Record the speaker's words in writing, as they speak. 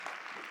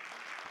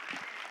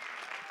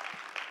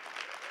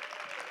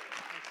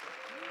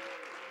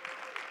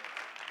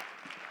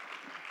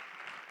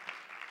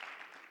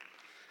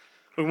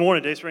Good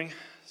morning, Dayspring.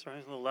 Sorry,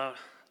 it's a little loud.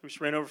 We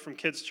just ran over from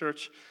kids'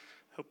 church.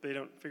 Hope they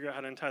don't figure out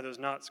how to untie those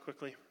knots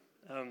quickly.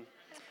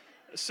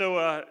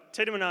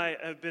 Tatum and I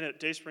have been at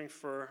Dayspring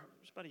for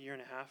about a year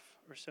and a half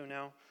or so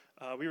now.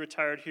 We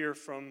retired here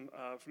from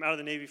out of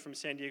the Navy from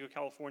San Diego,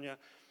 California.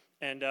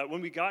 And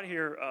when we got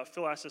here,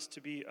 Phil asked us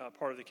to be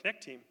part of the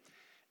Connect team.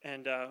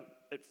 And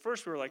at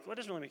first we were like, well,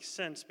 that doesn't really make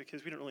sense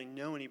because we don't really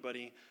know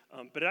anybody.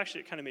 But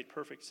it kind of made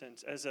perfect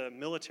sense. As a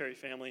military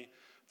family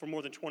for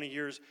more than 20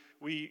 years,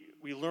 we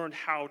learned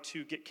how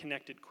to get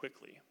connected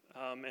quickly.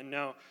 And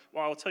now,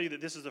 while I'll tell you that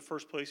this is the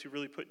first place we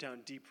really put down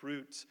deep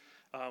roots,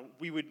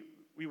 we would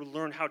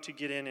learn how to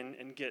get in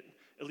and get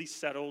at least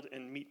settled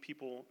and meet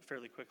people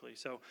fairly quickly.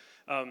 So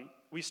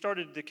we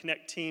started the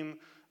Connect team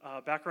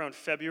back around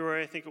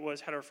February, I think it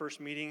was, had our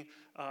first meeting.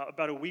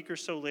 About a week or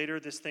so later,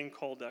 this thing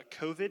called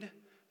COVID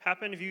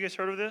happened. Have you guys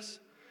heard of this?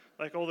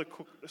 Like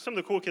some of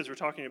the cool kids were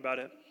talking about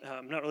it.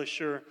 I'm not really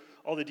sure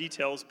all the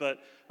details, but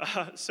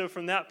so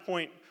from that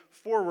point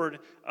forward,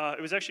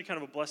 it was actually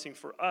kind of a blessing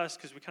for us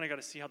because we kind of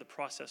got to see how the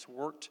process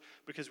worked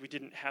because we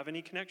didn't have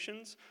any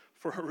connections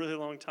for a really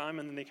long time,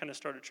 and then they kind of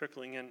started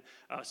trickling in.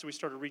 So we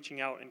started reaching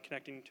out and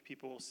connecting to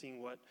people,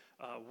 seeing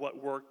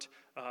what worked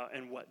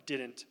and what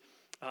didn't.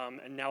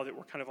 And now that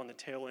we're kind of on the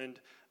tail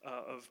end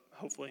of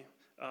hopefully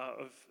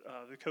of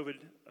the COVID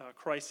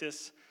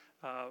crisis,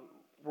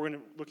 we're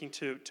looking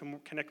to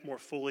connect more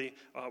fully.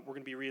 We're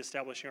going to be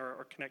reestablishing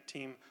our Connect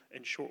team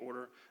in short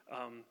order.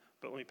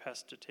 But let me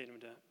pass to Tatum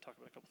to talk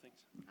about a couple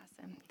things.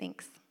 Awesome.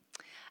 Thanks.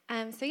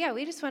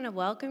 We just want to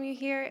welcome you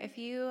here. If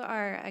you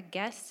are a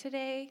guest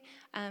today,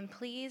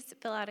 please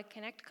fill out a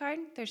Connect card.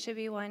 There should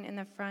be one in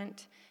the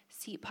front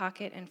seat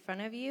pocket in front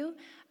of you.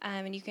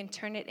 And you can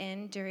turn it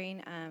in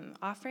during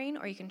offering,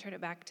 or you can turn it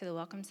back to the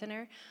Welcome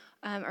Center.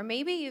 Or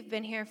maybe you've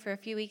been here for a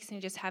few weeks and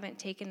you just haven't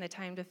taken the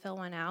time to fill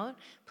one out.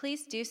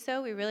 Please do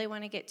so. We really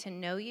want to get to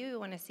know you. We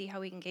want to see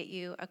how we can get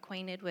you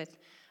acquainted with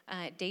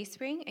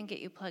Dayspring and get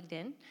you plugged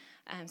in.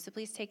 So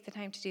please take the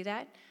time to do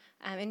that.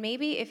 And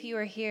maybe if you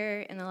were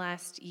here in the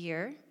last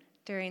year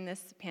during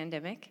this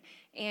pandemic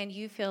and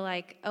you feel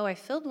like, oh, I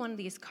filled one of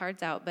these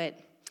cards out, but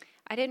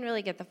I didn't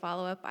really get the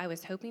follow-up I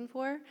was hoping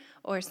for,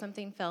 or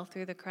something fell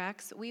through the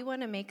cracks, we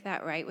want to make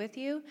that right with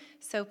you.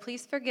 So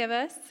please forgive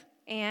us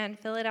and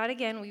fill it out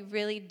again. We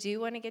really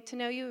do want to get to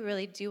know you. We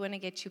really do want to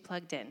get you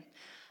plugged in.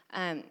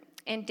 And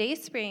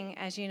Dayspring,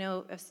 as you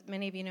know, as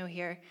many of you know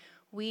here,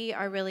 we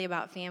are really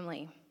about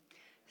family.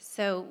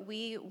 So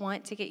we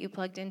want to get you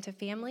plugged into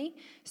family.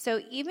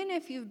 So even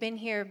if you've been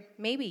here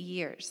maybe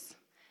years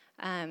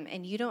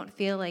and you don't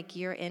feel like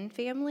you're in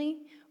family,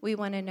 we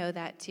want to know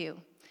that too.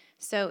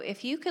 So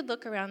if you could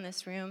look around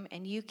this room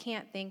and you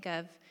can't think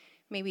of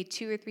maybe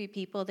 2 or 3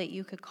 people that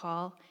you could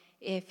call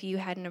if you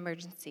had an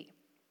emergency,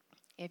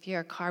 if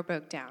your car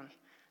broke down,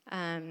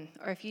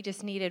 or if you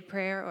just needed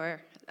prayer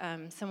or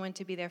someone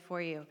to be there for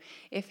you.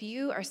 If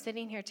you are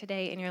sitting here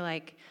today and you're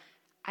like,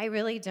 I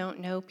really don't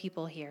know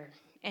people here,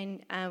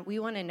 and we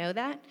want to know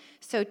that.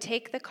 So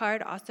take the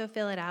card, also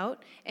fill it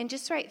out, and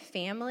just write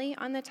family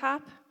on the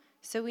top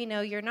so we know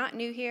you're not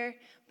new here,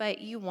 but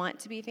you want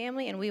to be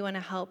family, and we want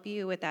to help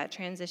you with that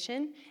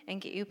transition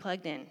and get you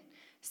plugged in.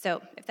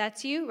 So if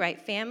that's you,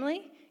 write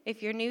family.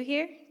 If you're new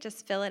here,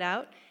 just fill it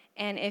out.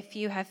 And if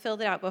you have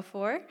filled it out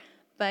before,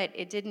 but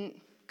it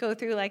didn't go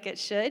through like it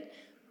should,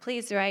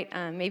 please write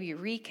maybe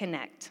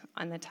reconnect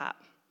on the top.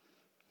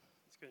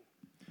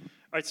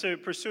 All right, so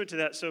pursuant to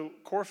that, so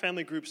core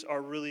family groups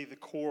are really the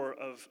core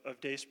of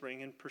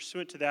Dayspring, and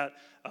pursuant to that,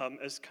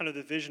 as kind of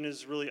the vision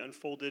is really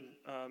unfolded,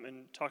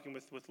 and talking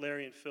with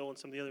Larry and Phil and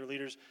some of the other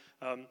leaders,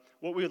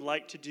 what we would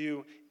like to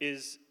do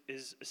is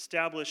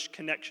establish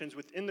connections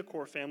within the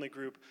core family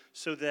group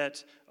so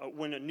that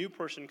when a new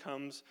person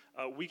comes,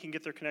 we can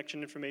get their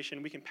connection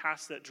information. We can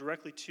pass that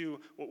directly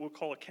to what we'll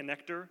call a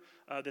connector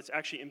that's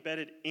actually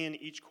embedded in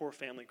each core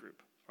family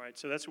group. Right,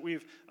 so that's what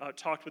we've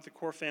talked with the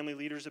core family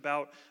leaders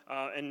about.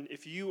 And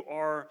if you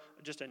are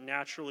just a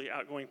naturally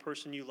outgoing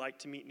person, you like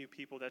to meet new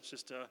people, that's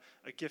just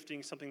a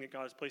gifting, something that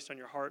God has placed on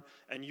your heart,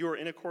 and you're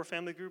in a core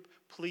family group,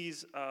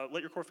 please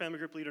let your core family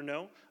group leader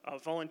know.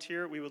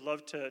 Volunteer. We would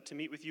love to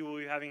meet with you. We'll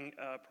be having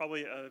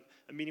probably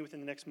a meeting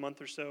within the next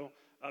month or so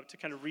to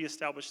kind of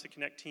reestablish the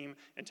Connect team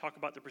and talk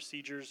about the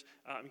procedures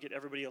and get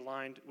everybody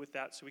aligned with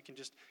that so we can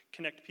just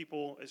connect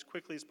people as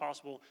quickly as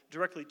possible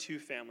directly to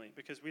family,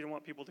 because we don't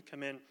want people to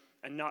come in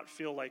and not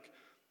feel like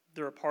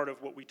they're a part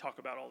of what we talk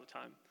about all the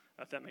time,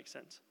 if that makes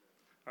sense.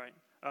 All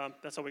right,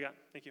 that's all we got.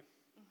 Thank you.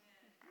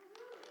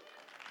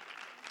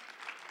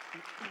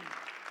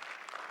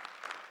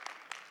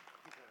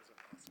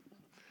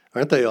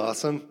 Aren't they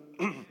awesome?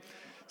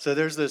 So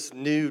there's this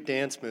new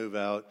dance move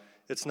out.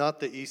 It's not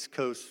the East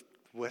Coast,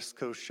 West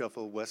Coast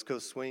Shuffle, West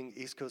Coast Swing,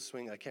 East Coast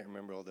Swing. I can't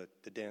remember all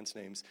the dance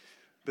names.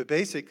 But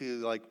basically,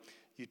 like,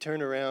 you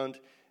turn around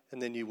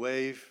and then you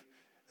wave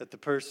at the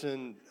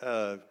person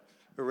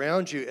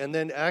around you. And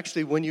then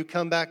actually when you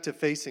come back to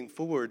facing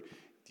forward,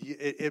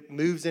 it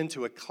moves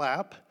into a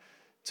clap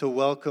to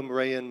welcome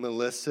Ray and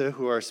Melissa,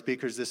 who are our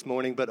speakers this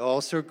morning, but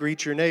also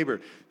greet your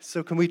neighbor.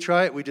 So can we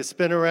try it? We just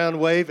spin around,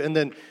 wave, and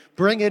then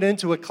bring it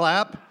into a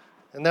clap.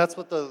 And that's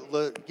what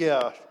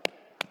yeah.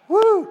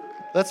 Woo!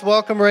 Let's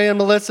welcome Ray and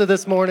Melissa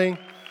this morning.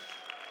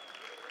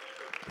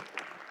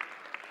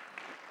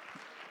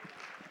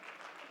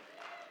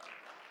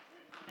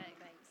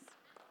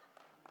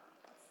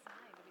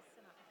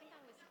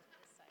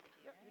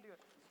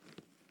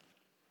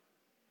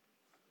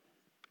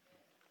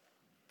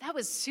 That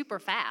was super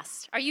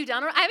fast. Are you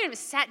done? I haven't even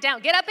sat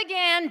down. Get up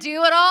again.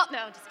 Do it all.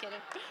 No, just kidding.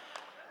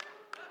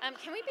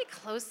 Can we be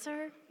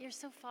closer? You're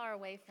so far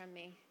away from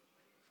me.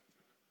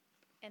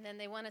 And then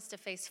they want us to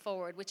face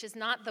forward, which is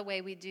not the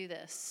way we do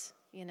this,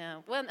 you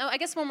know. Well, no, I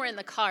guess when we're in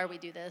the car, we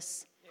do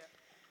this.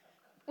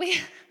 Yeah.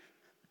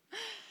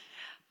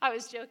 I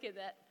was joking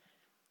that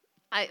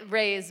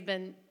Ray has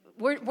been,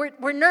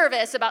 we're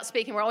nervous about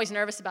speaking. We're always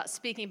nervous about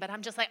speaking, but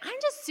I'm just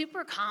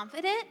super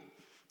confident.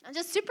 I'm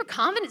just super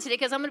confident today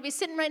because I'm going to be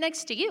sitting right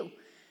next to you.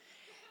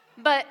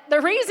 But the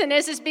reason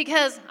is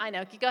because, I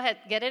know, go ahead,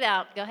 get it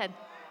out. Go ahead.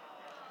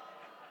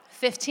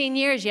 15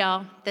 years,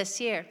 y'all, this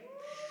year.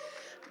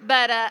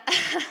 But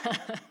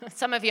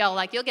some of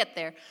y'all you'll get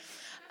there.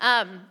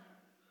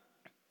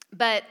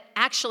 But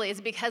actually, it's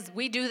because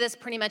we do this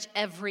pretty much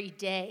every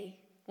day.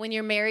 When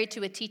you're married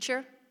to a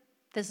teacher,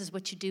 this is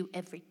what you do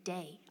every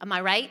day. Am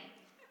I right?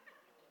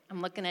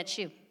 I'm looking at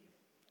you.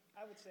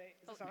 I would say,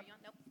 is this on?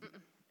 Nope.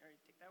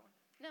 Take that one?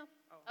 No.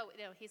 Oh,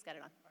 no, he's got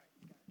it on.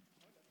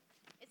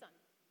 It's on.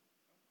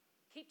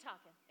 Keep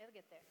talking. It'll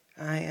get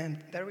there.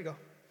 There we go.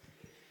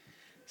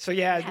 So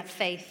yeah, have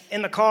faith.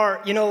 In the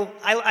car, you know,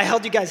 I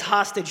held you guys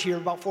hostage here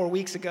about 4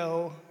 weeks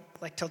ago,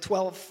 till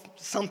 12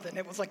 something.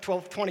 It was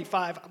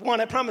 12:25. One,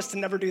 I promised to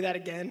never do that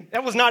again.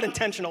 That was not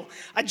intentional.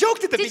 I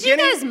joked at the beginning.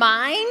 Did you guys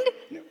mind?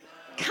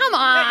 Come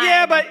on.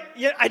 Yeah, but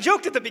I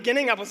joked at the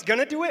beginning I was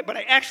gonna do it, but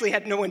I actually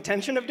had no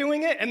intention of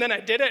doing it. And then I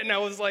did it, and I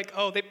was like,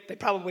 oh, they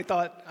probably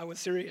thought I was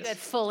serious. You had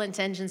full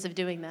intentions of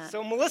doing that.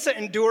 So Melissa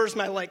endures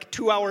my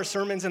 2-hour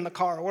sermons in the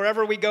car.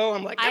 Wherever we go,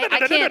 I'm like, I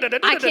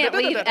can't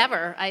leave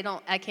ever.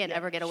 I can't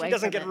ever get away from it. She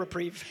doesn't get a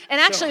reprieve. And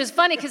actually, it was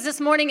funny because this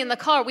morning in the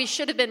car, we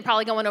should have been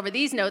probably going over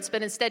these notes,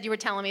 but instead you were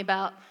telling me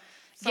about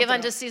give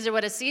unto Caesar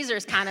what is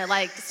Caesar's, kind of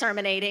like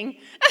sermonating.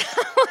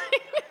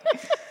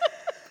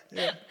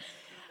 Yeah.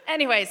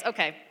 Anyways,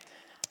 okay.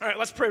 All right,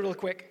 let's pray real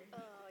quick. Oh,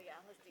 yeah,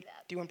 let's do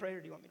that. Do you want to pray or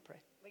do you want me to pray?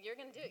 Well, you're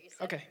going to do it, you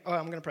said. Okay. Oh,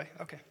 I'm going to pray.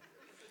 Okay.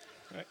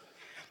 All right.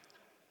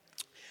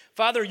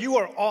 Father, you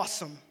are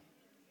awesome.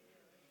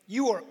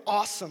 You are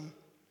awesome.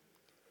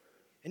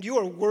 And you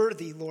are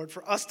worthy, Lord,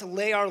 for us to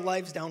lay our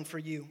lives down for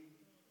you.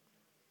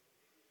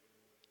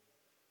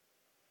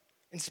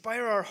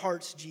 Inspire our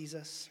hearts,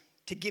 Jesus,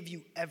 to give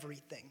you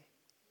everything.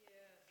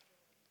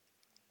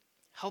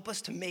 Help us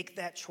to make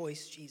that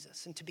choice,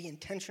 Jesus, and to be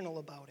intentional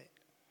about it.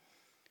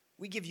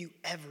 We give you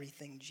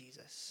everything,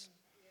 Jesus.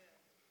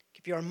 We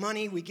give you our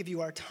money, we give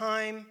you our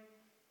time,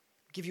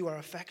 we give you our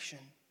affection.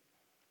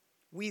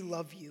 We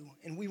love you,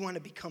 and we want to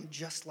become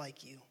just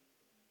like you.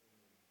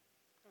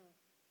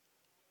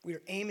 We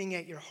are aiming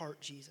at your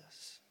heart,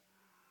 Jesus.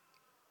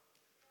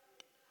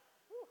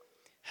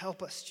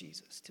 Help us,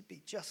 Jesus, to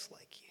be just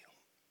like you.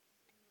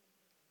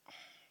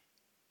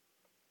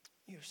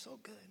 You're so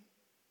good.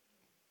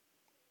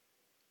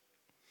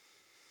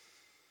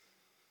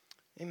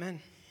 Amen.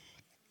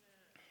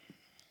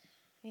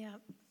 Yeah.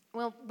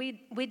 Well,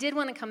 we did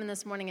want to come in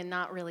this morning and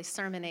not really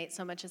sermonate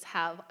so much as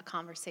have a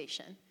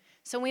conversation.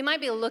 So we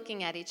might be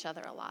looking at each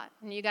other a lot,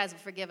 and you guys will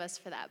forgive us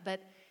for that.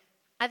 But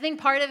I think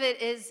part of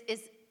it is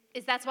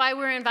that's why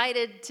we're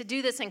invited to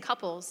do this in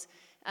couples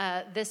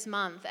this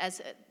month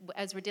as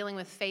we're dealing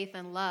with faith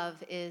and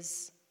love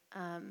is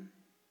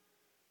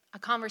a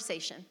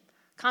conversation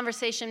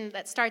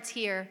that starts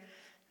here,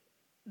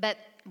 but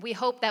we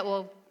hope that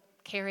will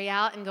carry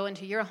out and go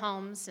into your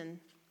homes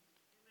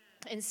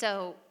and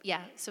so,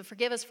 yeah, so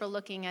forgive us for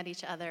looking at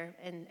each other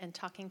and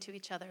talking to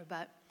each other,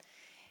 but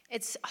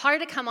it's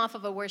hard to come off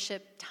of a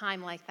worship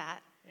time like that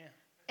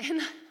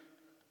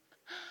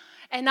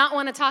and not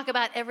want to talk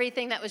about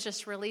everything that was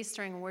just released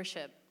during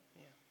worship.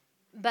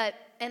 Yeah.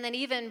 And then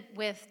even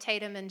with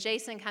Tatum and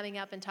Jason coming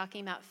up and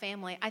talking about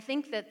family, I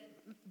think that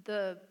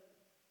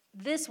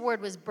this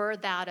word was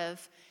birthed out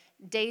of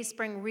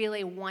Dayspring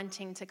really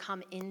wanting to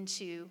come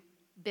into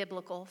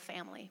biblical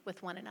family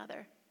with one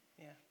another.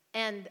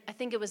 And I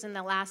think it was in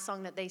the last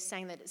song that they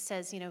sang that it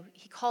says,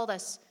 he called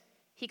us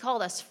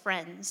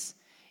friends.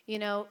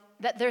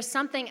 That there's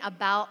something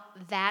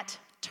about that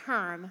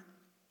term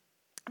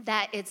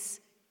that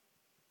is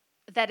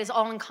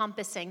all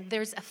encompassing.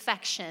 There's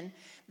affection,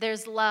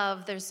 there's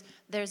love,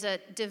 there's a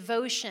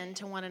devotion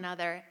to one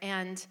another.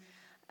 And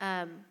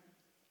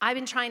I've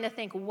been trying to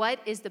think, what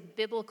is the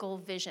biblical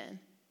vision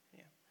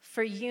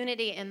for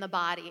unity in the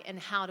body, and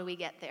how do we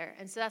get there?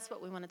 And so that's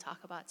what we want to talk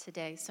about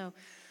today. So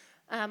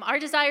our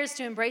desire is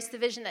to embrace the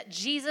vision that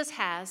Jesus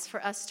has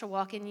for us to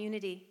walk in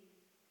unity.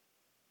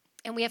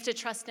 And we have to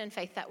trust in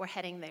faith that we're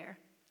heading there.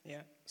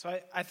 Yeah. So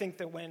I think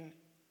that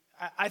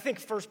I think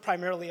first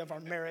primarily of our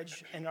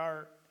marriage and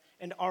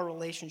and our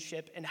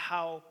relationship and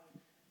how,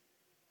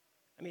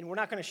 I mean, we're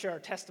not going to share our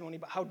testimony,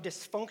 but how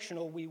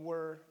dysfunctional we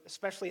were,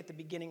 especially at the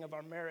beginning of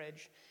our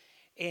marriage,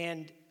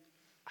 and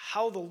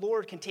how the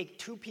Lord can take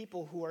two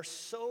people who are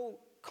so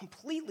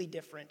completely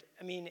different.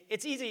 I mean,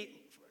 it's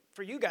easy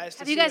for you guys to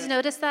Have see you guys that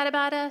noticed that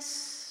about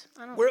us?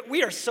 I don't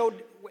we are so,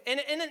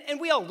 and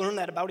we all learn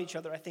that about each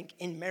other, I think,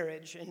 in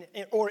marriage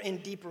or in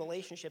deep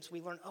relationships.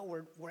 We learn,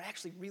 we're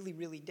actually really,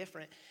 really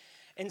different.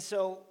 And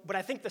so, but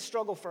I think the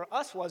struggle for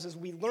us is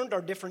we learned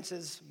our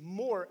differences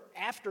more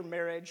after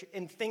marriage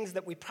in things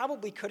that we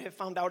probably could have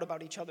found out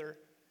about each other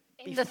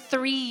in the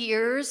 3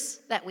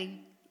 years that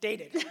we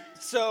dated.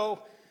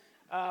 So,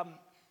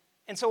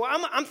 and so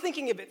I'm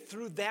thinking of it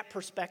through that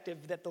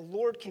perspective, that the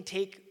Lord can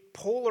take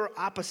polar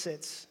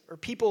opposites or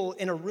people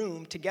in a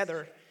room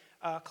together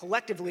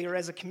collectively or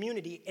as a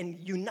community and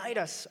unite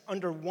us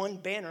under one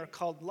banner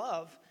called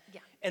love,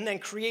 and then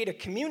create a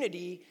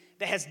community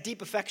that has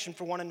deep affection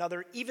for one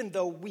another, even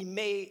though we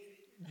may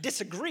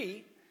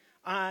disagree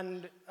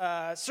on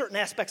certain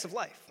aspects of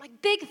life.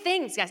 like big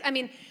things, guys. I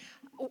mean,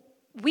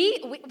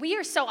 we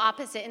are so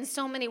opposite in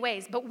so many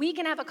ways, but we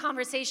can have a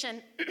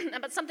conversation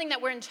about something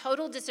that we're in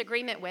total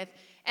disagreement with,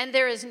 and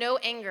there is no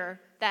anger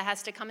that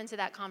has to come into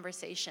that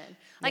conversation.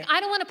 Like,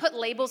 I don't want to put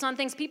labels on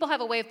things. People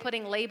have a way of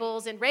putting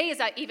labels, and Ray has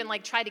even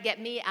like tried to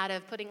get me out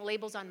of putting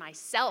labels on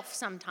myself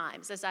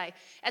sometimes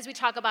as we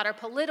talk about our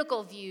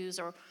political views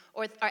or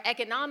our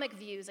economic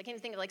views. I can't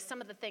think of like some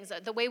of the things,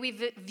 the way we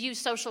view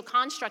social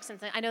constructs and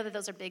things. I know that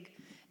those are big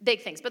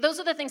things, but those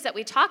are the things that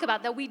we talk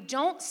about that we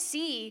don't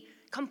see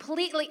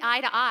completely eye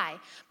to eye.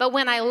 But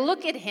when I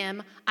look at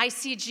him, I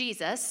see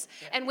Jesus.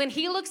 And when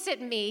he looks at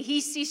me,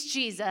 he sees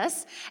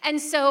Jesus. And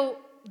so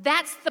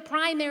that's the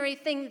primary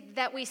thing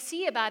that we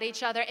see about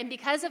each other. And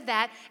because of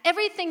that,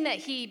 everything that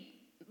he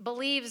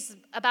believes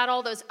about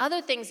all those other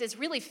things is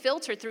really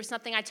filtered through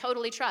something I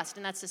totally trust,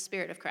 and that's the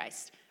Spirit of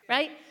Christ,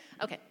 right?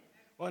 Okay.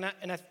 Well,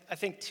 I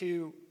think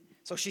too,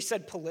 so she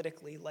said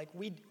politically, like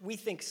we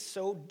think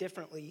so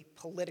differently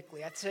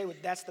politically. I'd say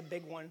that's the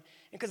big one.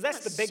 Because that's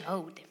the big...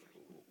 So different.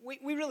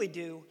 We really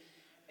do,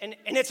 and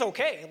it's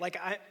okay. Like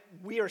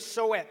we are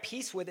so at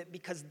peace with it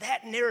because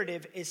that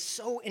narrative is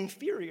so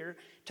inferior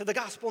to the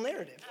gospel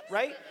narrative,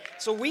 right?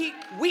 So we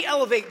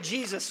elevate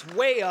Jesus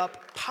way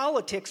up,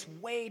 politics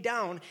way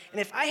down, and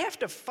if I have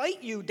to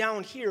fight you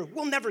down here,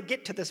 we'll never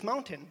get to this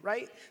mountain,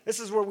 right? This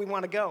is where we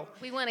want to go.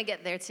 We want to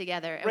get there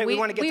together. Right, we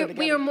want to get there together.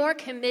 We are more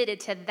committed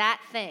to that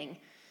thing,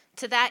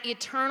 to that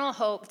eternal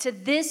hope, to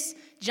this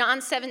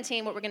John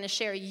 17, what we're going to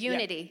share,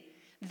 unity,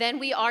 than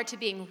we are to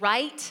being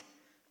right,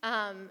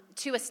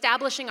 to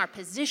establishing our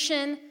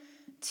position,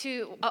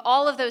 to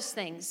all of those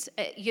things.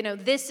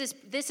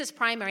 This is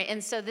primary,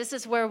 and so this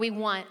is where we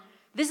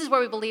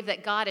believe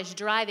that God is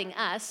driving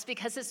us,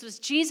 because this was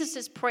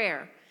Jesus'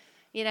 prayer.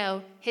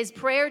 His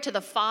prayer to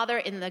the Father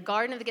in the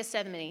Garden of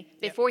Gethsemane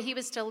before he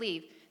was to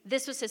leave.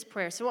 This was his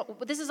prayer. So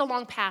this is a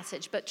long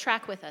passage, but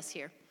track with us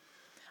here.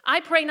 I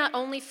pray not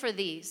only for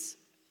these,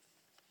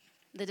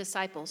 the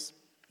disciples,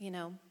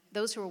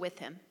 those who were with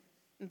him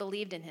and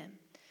believed in him,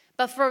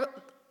 but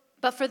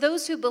for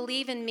those who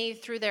believe in me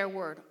through their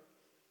word.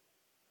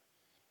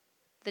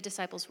 The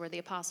disciples were the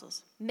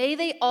apostles. May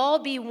they all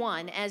be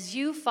one, as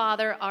you,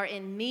 Father, are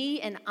in me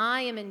and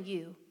I am in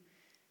you.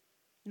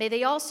 May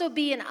they also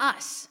be in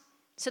us,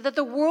 so that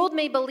the world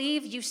may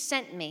believe you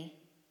sent me.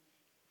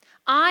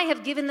 I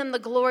have given them the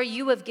glory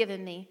you have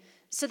given me,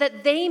 so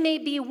that they may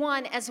be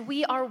one as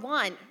we are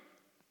one.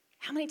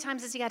 How many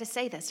times has he got to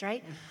say this,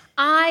 right?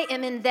 I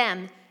am in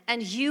them,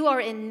 and you are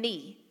in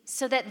me,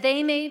 so that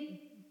they may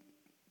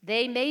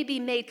be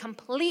made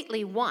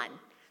completely one,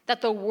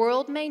 that the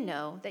world may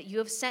know that you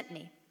have sent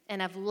me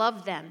and have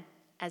loved them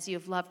as you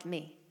have loved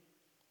me.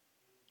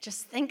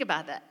 Just think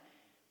about that.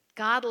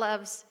 God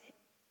loves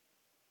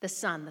the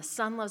Son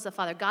loves the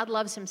Father. God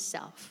loves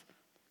himself,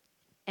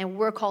 and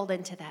we're called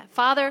into that.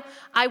 Father,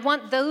 I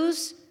want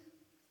those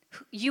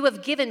you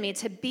have given me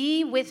to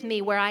be with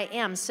me where I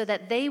am, so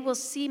that they will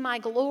see my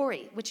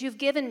glory, which you've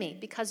given me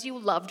because you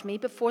loved me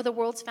before the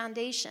world's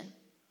foundation.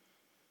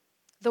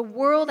 The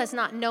world has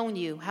not known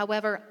you,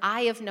 however,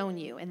 I have known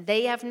you, and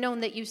they have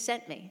known that you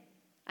sent me.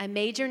 I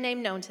made your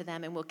name known to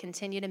them and will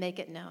continue to make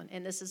it known.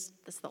 And this is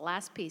the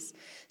last piece.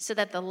 So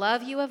that the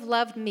love you have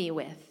loved me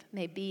with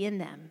may be in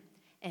them,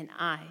 and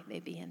I may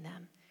be in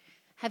them.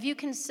 Have you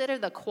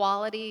considered the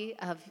quality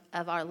of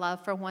our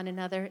love for one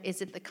another?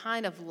 Is it the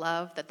kind of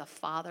love that the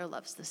Father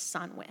loves the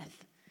Son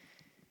with?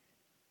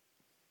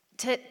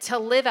 To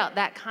live out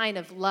that kind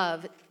of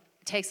love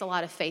takes a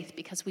lot of faith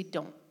because we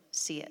don't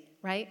see it,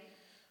 right?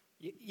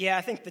 Yeah,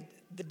 I think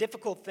the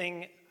difficult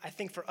thing, I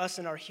think, for us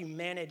in our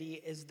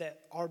humanity is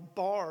that our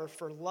bar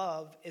for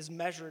love is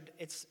measured.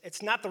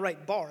 It's not the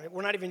right bar.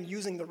 We're not even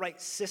using the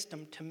right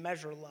system to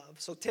measure love.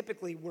 So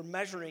typically we're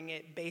measuring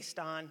it based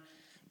on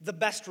the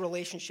best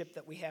relationship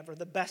that we have or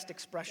the best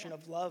expression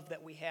of love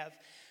that we have.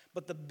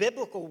 But the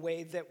biblical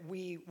way that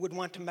we would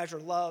want to measure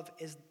love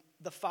is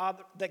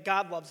that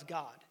God loves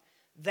God.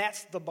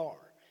 That's the bar.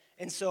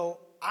 And so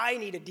I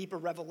need a deeper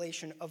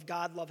revelation of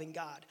God loving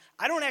God.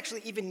 I don't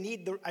actually even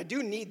I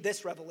do need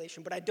this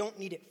revelation, but I don't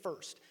need it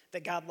first,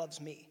 that God loves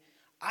me.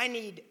 I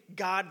need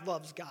God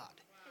loves God.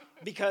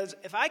 Because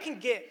if I can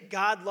get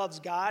God loves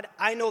God,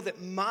 I know that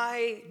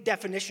my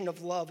definition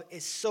of love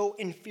is so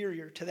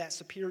inferior to that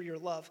superior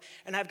love,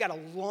 and I've got a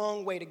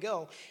long way to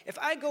go. If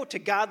I go to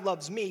God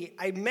loves me,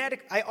 I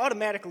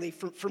automatically,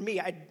 for me,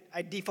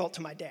 I default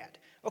to my dad.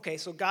 Okay,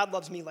 so God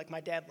loves me like my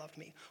dad loved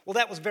me. Well,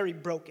 that was very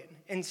broken.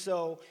 And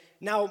so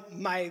now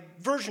my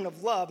version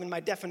of love and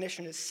my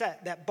definition is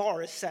set, that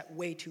bar is set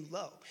way too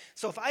low.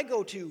 So if I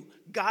go to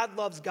God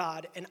loves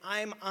God and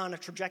I'm on a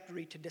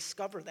trajectory to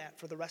discover that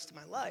for the rest of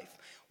my life,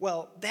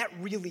 well, that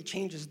really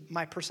changes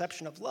my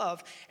perception of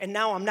love. And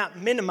now I'm not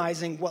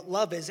minimizing what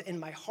love is in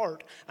my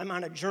heart. I'm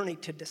on a journey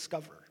to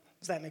discover.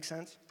 Does that make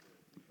sense?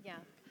 Yeah.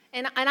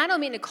 And I don't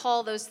mean to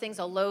call those things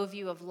a low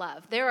view of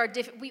love. There are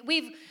different,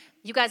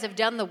 you guys have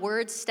done the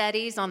word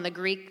studies on the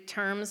Greek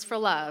terms for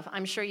love.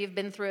 I'm sure you've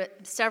been through it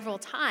several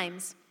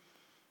times.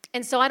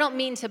 And so I don't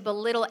mean to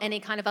belittle any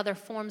kind of other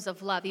forms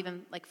of love,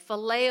 even like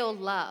phileo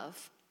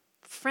love,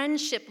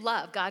 friendship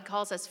love. God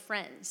calls us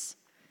friends.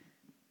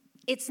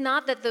 It's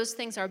not that those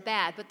things are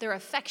bad, but they're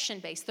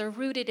affection-based. They're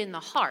rooted in the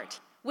heart,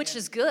 which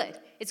is good.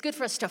 It's good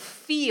for us to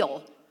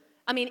feel.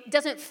 I mean,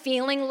 doesn't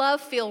feeling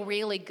love feel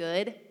really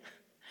good?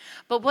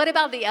 But what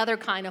about the other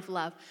kind of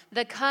love?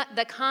 The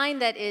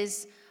kind that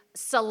is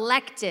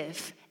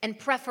selective and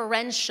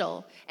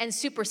preferential and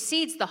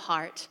supersedes the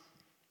heart.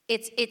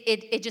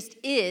 It just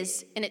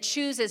is, and it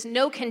chooses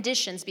no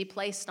conditions be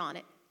placed on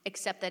it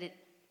except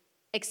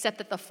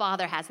that the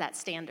Father has that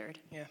standard.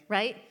 Yeah.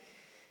 Right?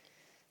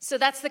 So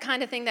that's the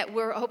kind of thing that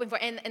we're hoping for.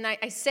 And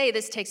I say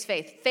this takes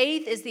faith.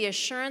 Faith is the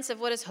assurance of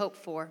what is hoped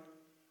for,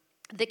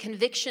 the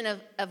conviction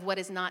of what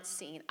is not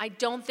seen. I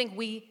don't think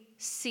we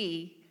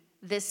see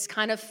this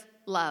kind of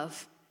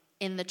love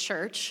in the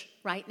church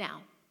right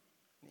now.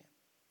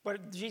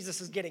 But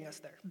Jesus is getting us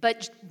there.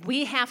 But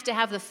we have to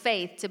have the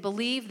faith to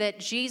believe that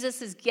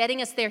Jesus is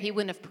getting us there. He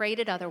wouldn't have prayed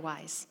it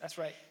otherwise. That's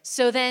right.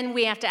 So then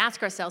we have to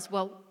ask ourselves,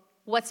 well,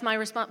 what's my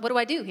response? What do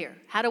I do here?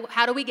 How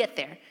do we get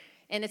there?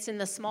 And it's in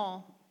the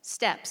small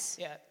steps.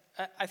 Yeah,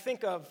 I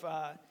think of,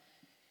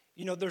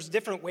 there's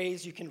different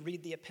ways you can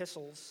read the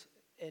epistles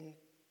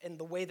and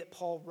the way that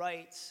Paul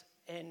writes.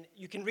 And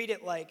you can read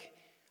it like,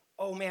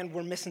 oh man,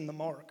 we're missing the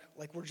mark.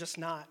 Like we're just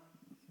not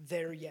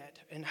there yet.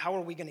 And how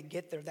are we going to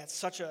get there? That's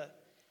such a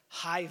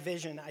high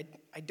vision.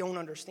 I don't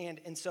understand.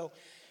 And so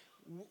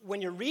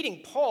when you're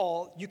reading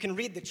Paul, you can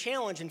read the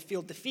challenge and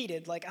feel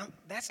defeated, like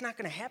that's not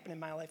going to happen in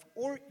my life.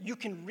 Or you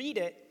can read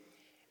it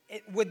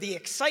with the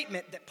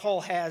excitement that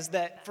Paul has,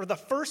 that for the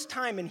first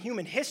time in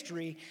human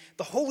history,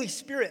 the Holy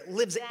Spirit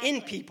lives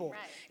in people. Right.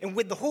 And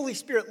with the Holy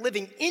Spirit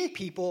living in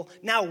people,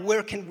 now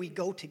where can we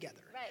go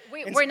together?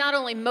 Right. We're not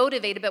only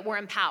motivated, but we're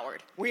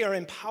empowered. We are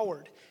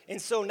empowered.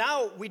 And so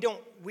now we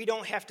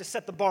don't have to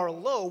set the bar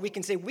low. We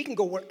can say we can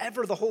go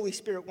wherever the Holy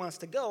Spirit wants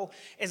to go,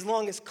 as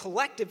long as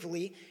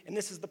collectively, and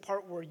this is the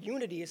part where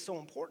unity is so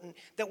important,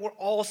 that we're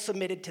all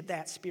submitted to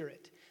that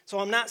Spirit. So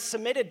I'm not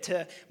submitted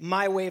to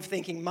my way of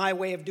thinking, my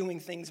way of doing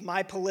things,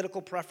 my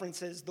political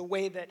preferences, the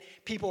way that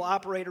people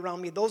operate around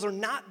me. Those are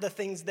not the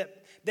things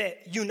that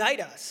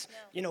unite us.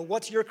 No.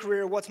 What's your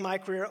career? What's my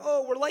career?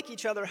 Oh, we're like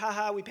each other.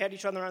 Ha, we pat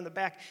each other on the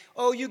back.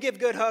 Oh, you give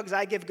good hugs.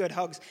 I give good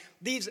hugs.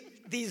 These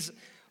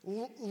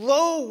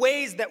low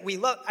ways that we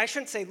love, I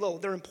shouldn't say low,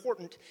 they're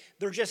important.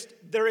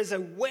 There is a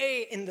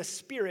way in the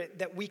Spirit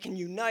that we can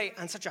unite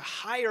on such a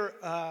higher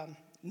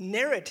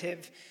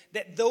narrative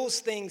that those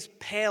things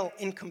pale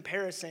in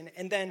comparison.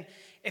 And then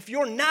if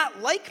you're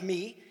not like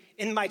me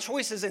in my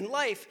choices in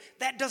life,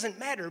 that doesn't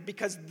matter,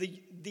 because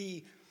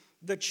the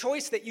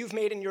choice that you've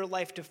made in your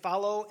life to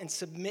follow and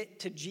submit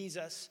to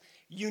Jesus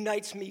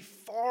unites me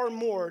far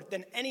more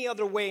than any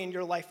other way in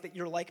your life that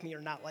you're like me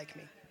or not like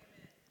me.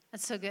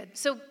 That's so good.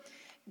 So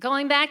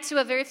going back to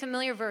a very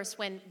familiar verse,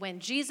 when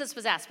Jesus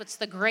was asked, what's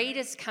the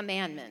greatest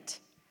commandment?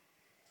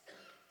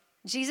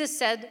 Jesus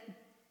said,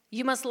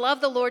 you must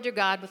love the Lord your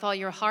God with all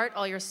your heart,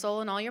 all your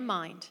soul, and all your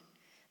mind.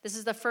 This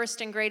is the first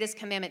and greatest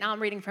commandment. Now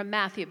I'm reading from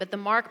Matthew, but the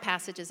Mark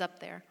passage is up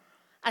there.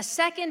 A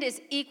second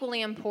is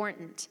equally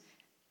important.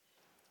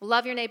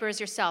 Love your neighbor as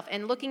yourself.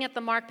 And looking at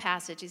the Mark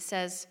passage, he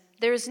says,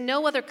 there is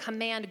no other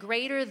command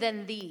greater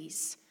than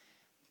these.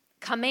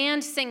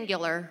 Command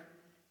singular,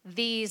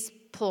 these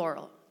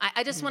plural.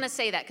 I just want to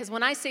say that, because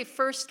when I say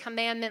first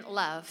commandment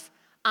love,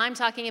 I'm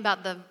talking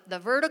about the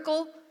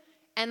vertical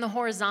and the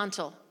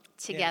horizontal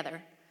together.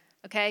 Yeah.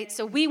 Okay,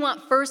 so we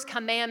want first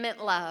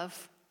commandment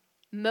love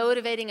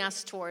motivating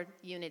us toward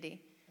unity.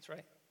 That's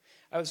right.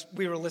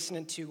 We were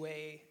listening to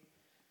a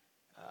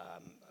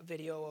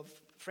video of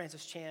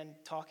Francis Chan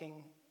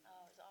talking.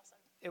 Oh, it was awesome.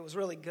 It was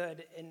really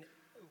good. And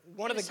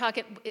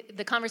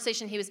the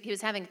conversation he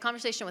was having a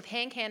conversation with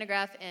Hank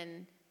Hanegraaff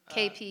and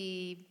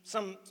KP.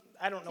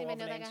 I don't know all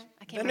the names.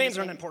 I can't the names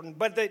aren't important,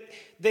 but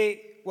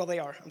they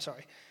are. I'm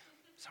sorry.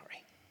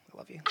 I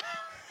love you.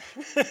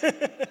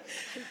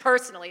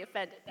 Personally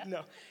offended.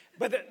 No.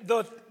 But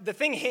the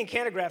thing Hank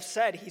Hanegraaff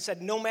said, he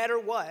said, no matter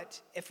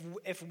what,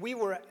 if we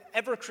were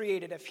ever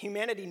created, if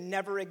humanity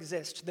never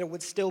exists, there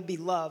would still be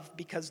love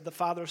because the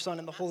Father, Son,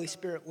 and the Holy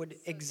Spirit would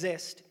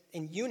exist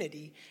in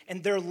unity,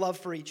 and their love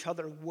for each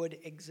other would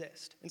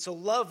exist. And so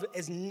love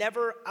is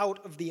never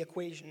out of the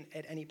equation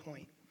at any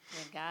point.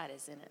 Well, God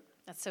is in it.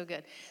 That's so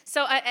good.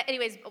 So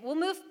anyways, we'll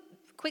move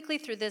quickly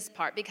through this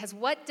part, because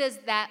what does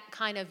that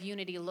kind of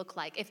unity look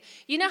like? If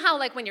you know how,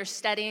 like, when you're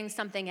studying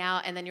something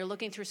out and then you're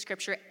looking through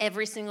Scripture,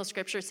 every single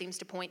Scripture seems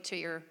to point to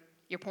your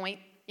point.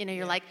 You know,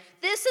 you're like,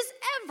 this is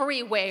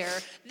everywhere.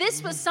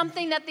 This was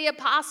something that the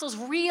apostles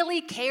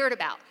really cared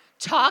about,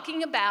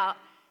 talking about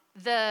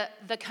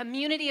the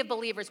community of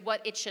believers, what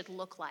it should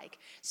look like.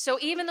 So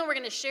even though we're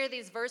going to share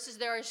these verses,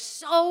 there are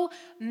so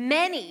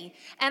many,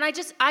 and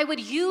I would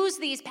use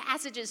these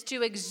passages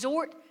to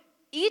exhort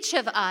each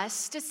of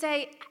us to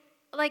say,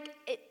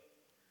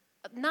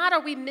 not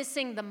are we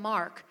missing the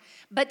mark,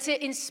 but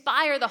to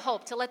inspire the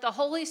hope, to let the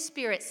Holy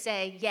Spirit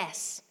say,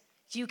 yes,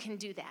 you can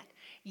do that.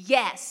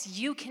 Yes,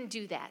 you can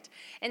do that.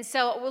 And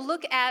so we'll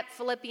look at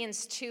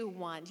Philippians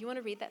 2:1. Do you want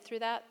to read that through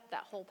that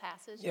whole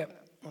passage?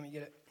 Yep, let me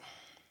get it.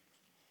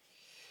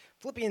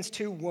 Philippians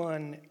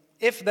 2:1,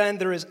 if then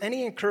there is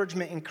any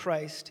encouragement in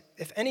Christ,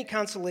 if any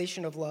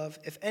consolation of love,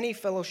 if any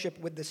fellowship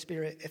with the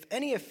Spirit, if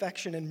any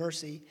affection and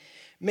mercy,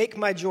 make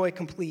my joy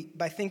complete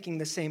by thinking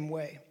the same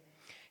way,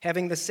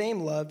 having the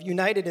same love,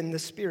 united in the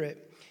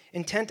Spirit,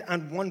 intent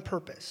on one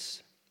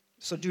purpose.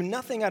 So do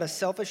nothing out of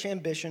selfish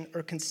ambition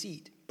or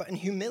conceit, but in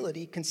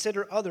humility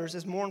consider others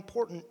as more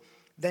important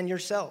than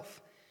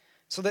yourself.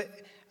 So that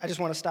I just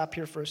want to stop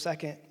here for a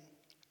second,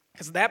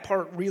 because that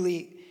part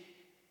really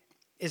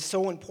is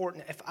so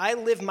important. If I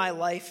live my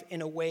life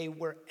in a way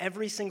where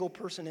every single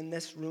person in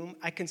this room,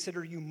 I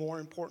consider you more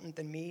important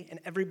than me, and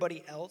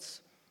everybody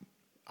else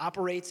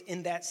operates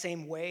in that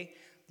same way,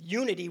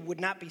 unity would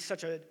not be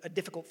such a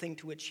difficult thing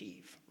to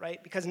achieve,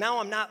 right? Because now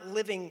I'm not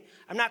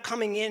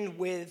coming in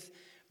with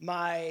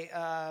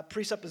my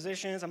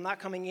presuppositions, I'm not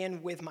coming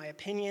in with my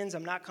opinions,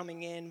 I'm not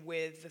coming in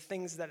with the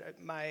things that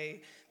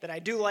I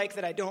do like,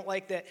 that I don't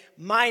like, that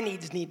my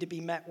needs need to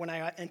be met when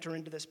I enter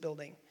into this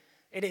building.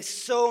 It is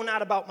so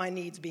not about my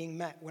needs being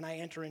met when I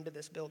enter into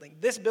this building.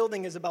 This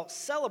building is about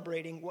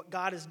celebrating what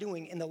God is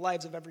doing in the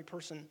lives of every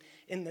person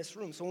in this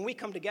room. So when we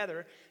come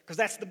together, because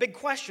that's the big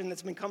question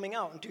that's been coming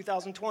out in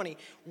 2020,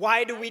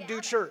 why do we do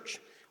church?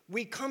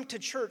 We come to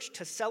church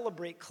to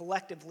celebrate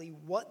collectively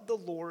what the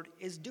Lord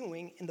is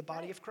doing in the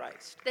body of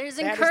Christ. There's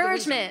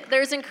encouragement.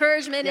 There's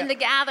encouragement in the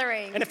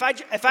gathering. And if I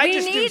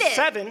just do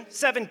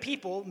seven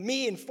people,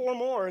 me and four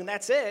more, and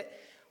that's it,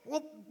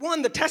 well,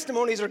 one, the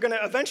testimonies are going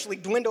to eventually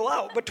dwindle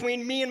out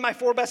between me and my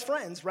four best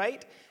friends,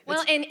 right?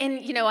 Well,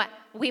 and you know what?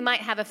 We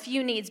might have a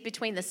few needs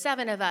between the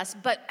seven of us,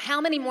 but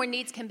how many more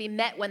needs can be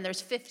met when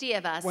there's 50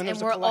 of us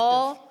and we're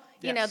all,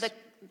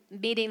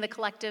 meeting the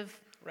collective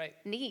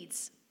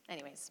needs?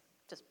 Anyways,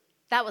 just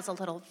that was a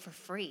little for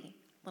free.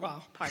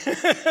 Wow. Part.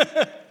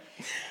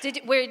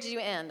 Where did you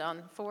end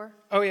on 4?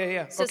 Oh,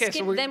 yeah. So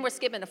then we're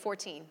skipping to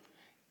 14.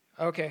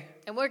 Okay.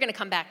 And we're going to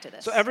come back to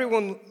this. So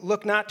everyone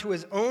look not to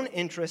his own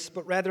interests,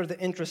 but rather the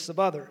interests of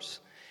others.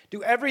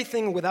 Do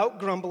everything without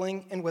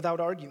grumbling and without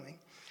arguing,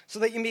 so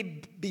that you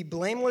may be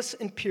blameless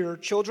and pure,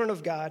 children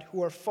of God,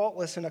 who are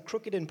faultless in a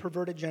crooked and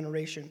perverted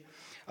generation,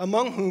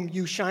 among whom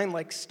you shine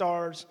like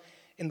stars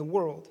in the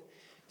world.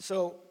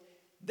 So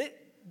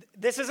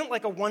this isn't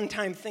like a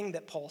one-time thing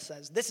that Paul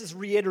says. This is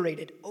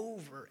reiterated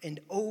over and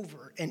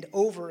over and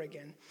over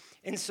again.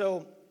 And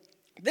so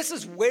this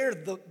is where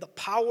the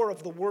power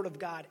of the Word of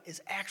God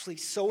is actually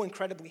so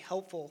incredibly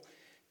helpful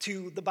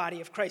to the body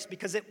of Christ,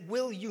 because it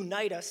will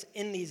unite us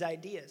in these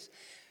ideas.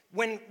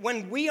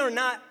 When we are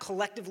not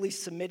collectively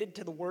submitted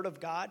to the Word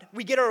of God,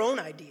 we get our own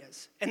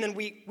ideas, and then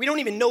we don't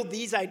even know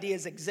these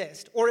ideas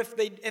exist. Or if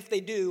they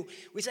do,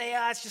 we say,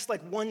 it's just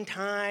like one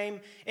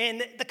time,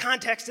 and the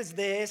context is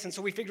this, and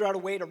so we figure out a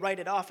way to write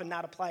it off and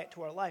not apply it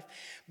to our life.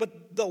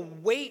 But the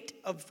weight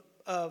of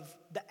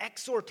the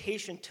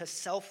exhortation to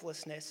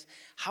selflessness,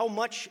 how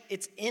much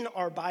it's in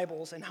our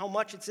Bibles and how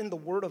much it's in the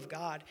Word of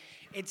God,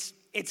 it's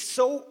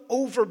so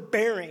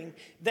overbearing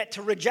that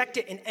to reject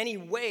it in any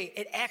way,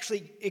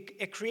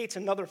 it creates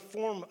another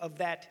form of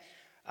that,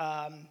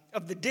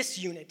 of the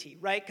disunity,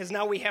 right? Because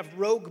now we have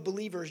rogue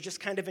believers just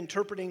kind of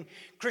interpreting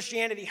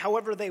Christianity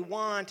however they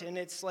want, and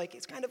it's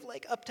kind of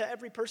like up to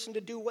every person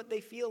to do what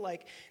they feel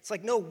like. It's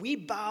like, no, we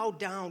bow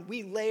down,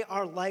 we lay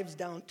our lives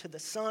down to the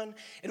Son,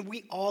 and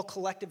we all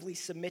collectively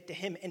submit to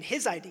Him and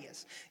His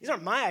ideas. These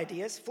aren't my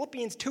ideas.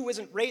 Philippians 2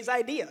 isn't Ray's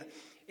idea.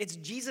 It's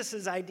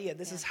Jesus' idea.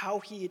 This is how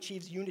He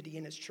achieves unity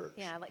in His church.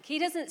 Yeah, He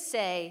doesn't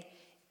say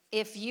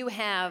if you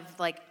have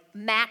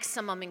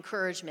maximum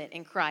encouragement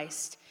in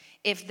Christ,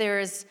 if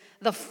there's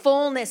the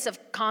fullness of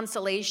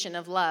consolation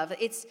of love,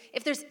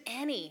 if there's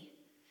any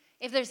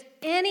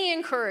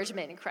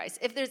encouragement in Christ,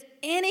 if there's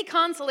any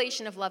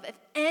consolation of love, if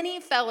any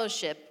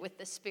fellowship with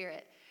the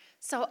Spirit.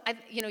 So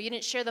you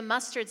didn't share the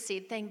mustard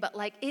seed thing, but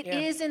it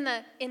is in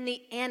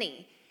the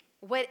any.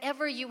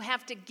 whatever you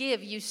have to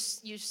give, you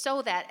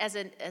sow that as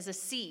a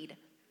seed.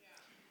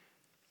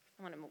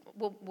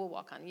 We'll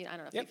walk on. I don't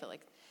know if you feel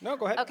like. No,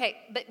 go ahead. Okay,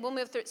 but we'll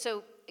move through.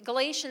 So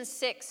Galatians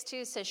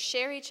 6:2 says,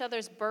 share each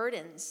other's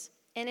burdens,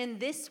 and in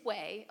this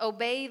way,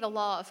 obey the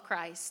law of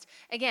Christ.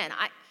 Again,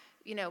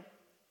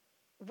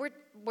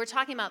 we're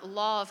talking about the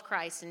law of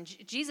Christ, and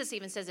Jesus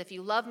even says, if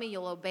you love me,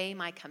 you'll obey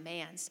my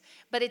commands.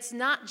 But it's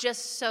not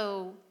just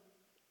so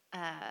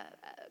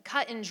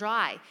cut and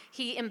dry.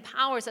 He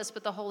empowers us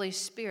with the Holy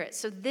Spirit.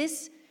 So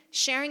this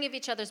sharing of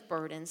each other's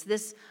burdens,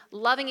 this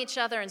loving each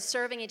other and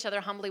serving each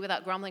other humbly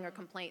without grumbling or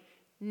complaint,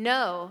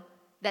 know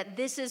that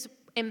this is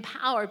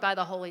empowered by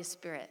the Holy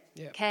Spirit,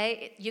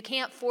 okay? You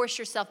can't force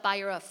yourself by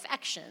your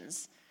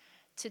affections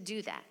to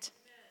do that.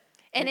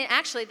 And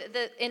actually,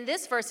 in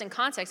this verse in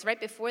context, right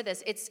before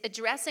this, it's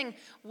addressing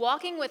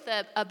walking with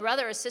a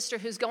brother or sister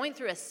who's going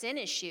through a sin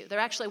issue. They're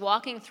actually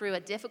walking through a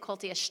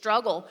difficulty, a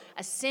struggle,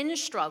 a sin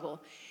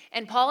struggle.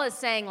 And Paul is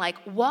saying, like,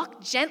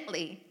 walk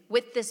gently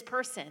with this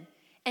person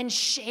and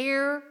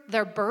share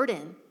their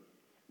burden.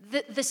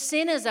 The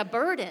sin is a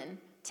burden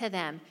to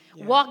them.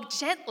 Yeah. Walk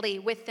gently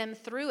with them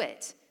through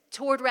it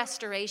toward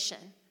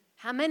restoration.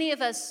 How many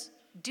of us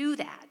do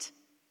that,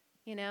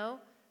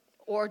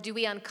 Or do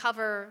we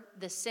uncover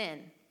the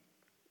sin?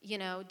 Do you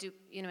know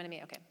what I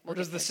mean? Okay. Or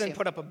does the sin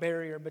put up a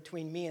barrier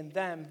between me and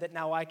them that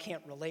now I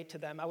can't relate to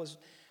them? I was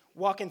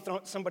walking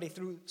somebody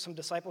through some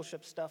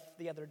discipleship stuff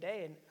the other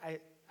day, and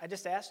I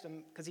just asked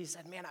him, because he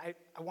said, man,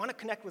 I want to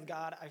connect with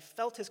God. I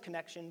felt his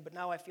connection, but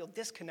now I feel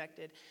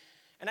disconnected.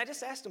 And I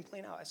just asked him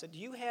plain out. I said, do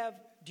you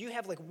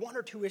have like one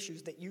or two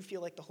issues that you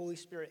feel like the Holy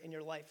Spirit in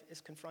your life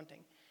is confronting?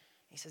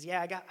 He says,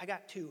 yeah, I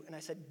got two. And I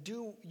said,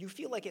 do you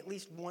feel like at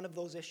least one of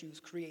those issues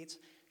creates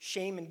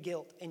shame and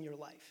guilt in your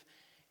life?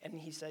 And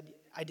he said,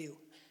 I do.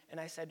 And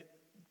I said,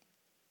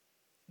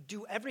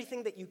 do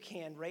everything that you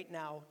can right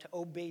now to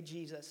obey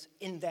Jesus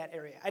in that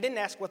area. I didn't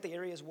ask what the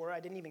areas were. I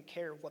didn't even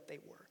care what they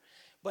were.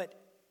 But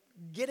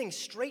getting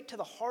straight to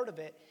the heart of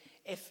it,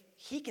 if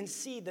he can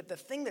see that the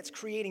thing that's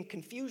creating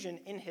confusion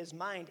in his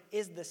mind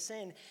is the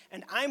sin,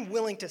 and I'm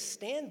willing to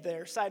stand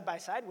there side by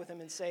side with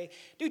him and say,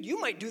 dude, you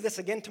might do this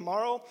again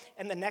tomorrow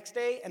and the next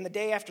day and the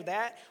day after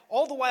that,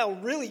 all the while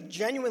really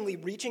genuinely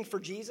reaching for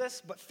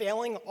Jesus but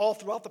failing all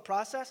throughout the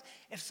process.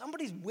 If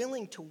somebody's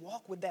willing to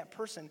walk with that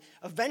person,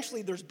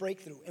 eventually there's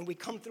breakthrough and we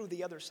come through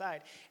the other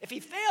side. If he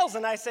fails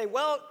and I say,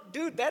 well,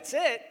 dude, that's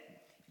it.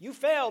 You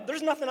failed.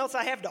 There's nothing else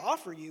I have to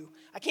offer you.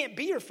 I can't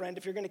be your friend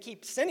if you're going to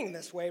keep sinning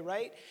this way,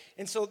 right?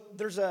 And so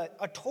there's a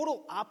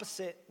total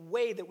opposite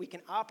way that we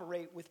can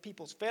operate with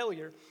people's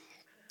failure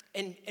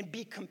and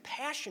be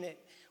compassionate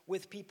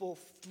with people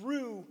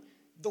through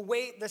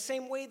the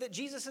same way that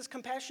Jesus is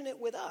compassionate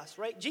with us,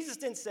 right? Jesus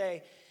didn't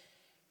say,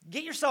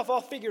 get yourself all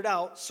figured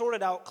out,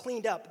 sorted out,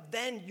 cleaned up,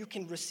 then you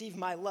can receive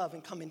my love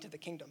and come into the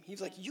kingdom. He's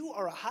like, you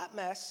are a hot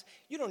mess.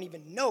 You don't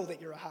even know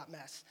that you're a hot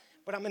mess.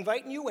 But I'm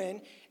inviting you in,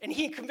 and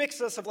he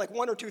convicts us of like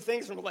one or two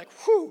things, and we're like,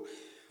 whew,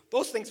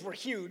 those things were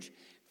huge.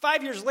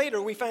 5 years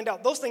later, we find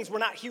out those things were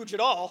not huge at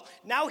all.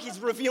 Now he's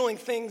revealing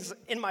things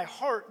in my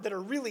heart that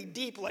are really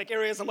deep, like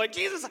areas I'm like,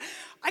 Jesus,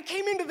 I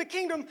came into the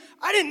kingdom.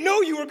 I didn't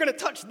know you were going to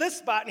touch this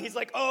spot. And he's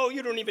like, oh,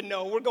 you don't even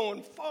know. We're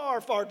going far,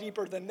 far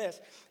deeper than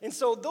this. And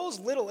so those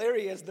little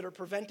areas that are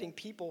preventing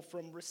people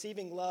from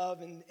receiving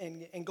love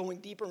and going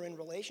deeper in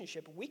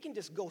relationship, we can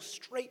just go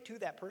straight to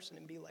that person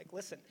and be like,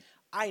 listen,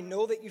 I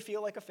know that you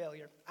feel like a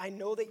failure. I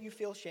know that you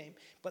feel shame,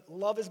 but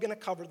love is going to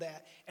cover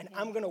that, and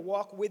I'm going to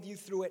walk with you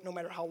through it no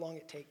matter how long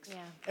it takes. Yeah.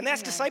 And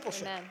that's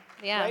discipleship. Amen.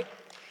 Yeah. Right?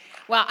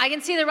 Well, I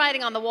can see the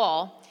writing on the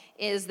wall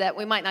is that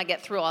we might not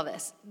get through all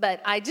this,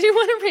 but I do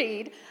want to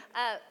read.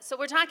 So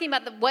we're talking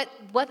about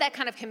what that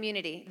kind of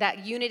community,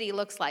 that unity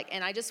looks like,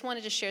 and I just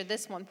wanted to share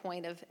this one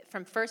point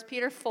from 1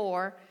 Peter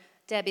 4,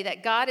 Debbie,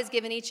 that God has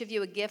given each of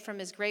you a gift from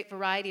his great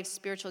variety of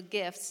spiritual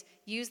gifts.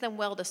 Use them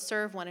well to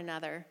serve one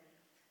another.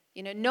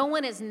 No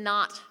one is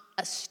not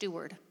a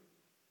steward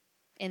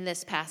in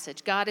this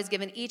passage. God has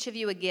given each of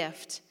you a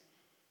gift.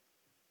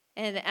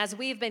 And as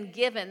we've been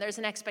given, there's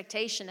an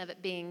expectation of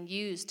it being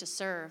used to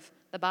serve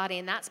the body.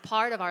 And that's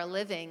part of our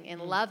living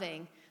and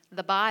loving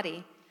the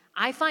body.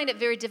 I find it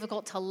very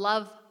difficult to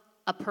love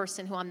a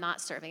person who I'm not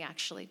serving,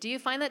 actually. Do you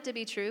find that to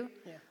be true?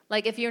 Yeah.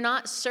 Like if you're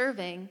not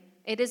serving,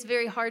 it is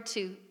very hard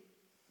to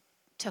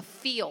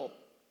feel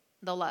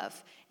the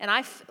love. And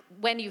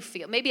when you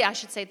feel, maybe I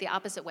should say it the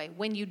opposite way.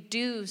 When you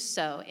do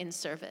so in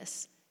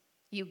service,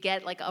 you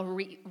get like a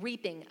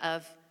reaping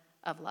of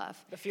love.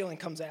 The feeling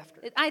comes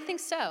after. I think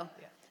so.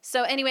 Yeah.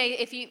 So anyway,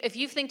 if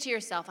you think to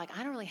yourself, like,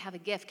 I don't really have a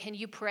gift, can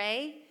you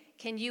pray?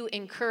 Can you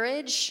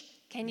encourage?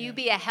 Can you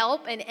be a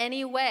help in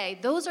any way?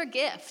 Those are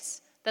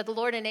gifts that the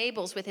Lord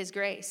enables with his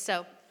grace. So,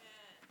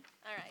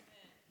 all right.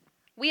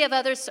 We have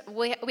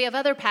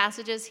other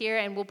passages here,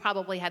 and we'll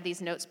probably have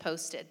these notes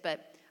posted,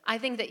 but I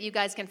think that you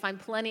guys can find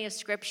plenty of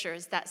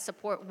scriptures that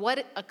support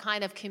what a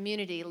kind of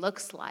community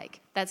looks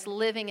like that's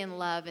living in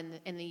love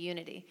in the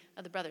unity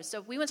of the brothers.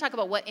 So we want to talk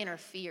about what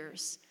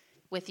interferes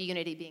with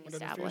unity being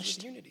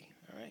established. Interferes with unity,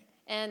 all right.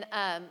 And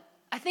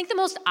I think the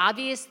most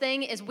obvious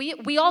thing is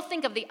we all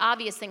think of the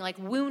obvious thing like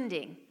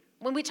wounding.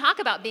 When we talk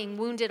about being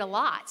wounded a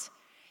lot,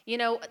 you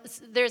know,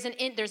 there's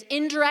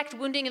indirect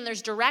wounding and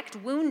there's direct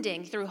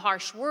wounding through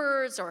harsh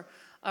words or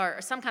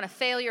some kind of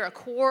failure, a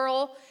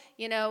quarrel.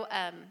 You know,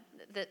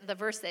 the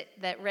verse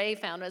that Ray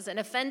found was, an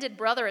offended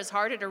brother is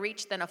harder to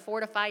reach than a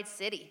fortified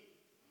city.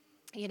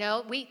 You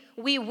know,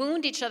 we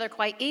wound each other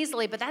quite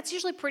easily, but that's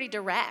usually pretty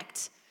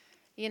direct.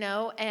 You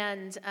know,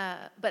 and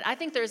but I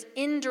think there's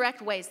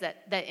indirect ways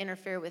that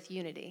interfere with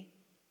unity.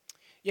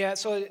 Yeah,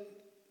 so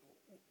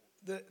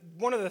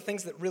one of the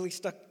things that really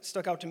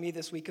stuck out to me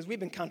this week, because we've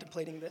been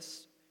contemplating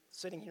this,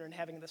 sitting here and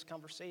having this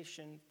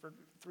conversation for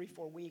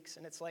 3-4 weeks,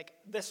 and it's like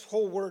this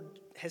whole word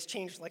has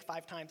changed like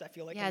 5 times, I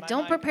feel like. Yeah, in my don't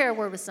mind. prepare a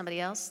word with somebody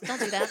else. Don't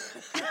do that.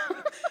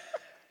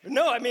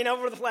 No, I mean,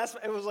 over the last,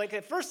 it was like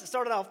at first it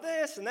started off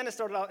this, and then it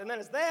started out, and then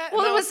it's that.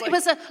 Well, it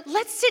was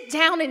let's sit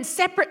down in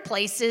separate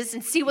places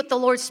and see what the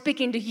Lord's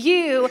speaking to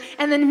you,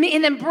 and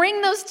then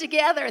bring those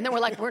together, and then we're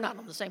like, we're not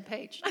on the same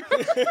page.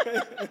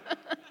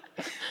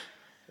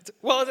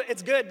 Well,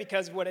 it's good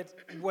because what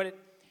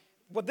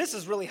this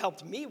has really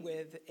helped me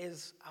with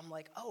is I'm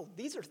like, oh,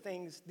 these are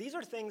things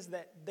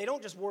that they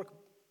don't just work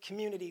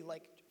community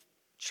like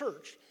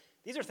church.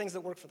 These are things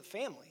that work for the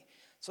family.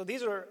 So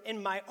these are,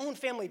 in my own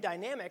family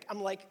dynamic,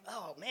 I'm like,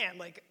 oh man,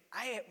 like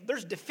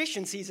there's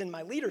deficiencies in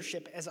my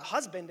leadership as a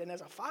husband and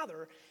as a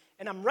father,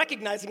 and I'm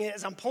recognizing it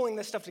as I'm pulling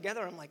this stuff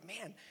together. I'm like,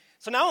 man.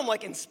 So now I'm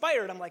like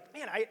inspired. I'm like,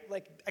 man,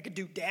 I could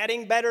do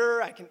dadding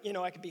better. I could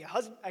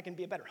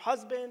be a better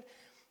husband.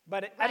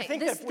 But I Right.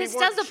 think that if we this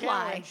weren't does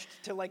apply. challenged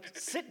to like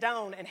sit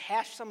down and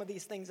hash some of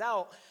these things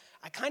out,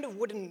 I kind of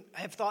wouldn't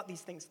have thought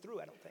these things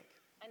through, I don't think.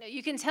 I know,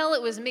 you can tell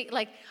it was me.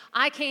 Like,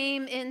 I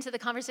came into the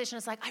conversation,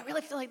 it's like, I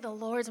really feel like the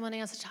Lord's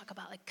wanting us to talk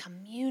about, like,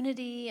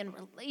 community and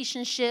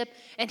relationship,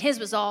 and his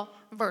was all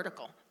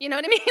vertical. You know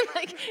what I mean?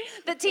 Like,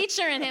 the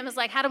teacher in him is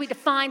like, how do we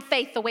define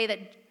faith the way that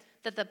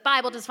the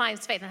Bible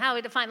defines faith, and how do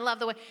we define love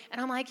the way,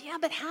 and I'm like, yeah,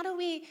 but how do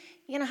we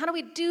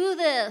do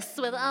this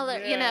with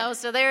other, you know,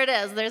 so there it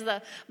is,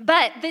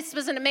 but this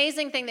was an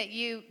amazing thing that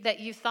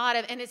you thought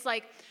of, and it's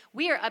like,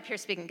 we are up here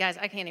speaking, guys,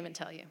 I can't even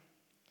tell you.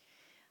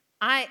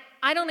 I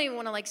don't even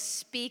want to like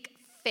speak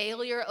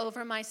failure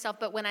over myself,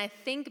 but when I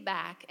think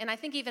back, and I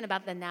think even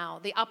about the now,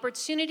 the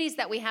opportunities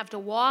that we have to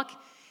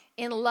walk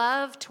in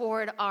love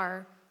toward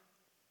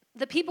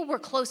the people we're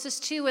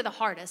closest to are the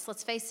hardest,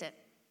 let's face it.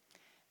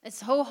 It's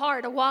so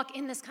hard to walk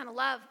in this kind of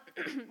love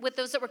with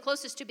those that we're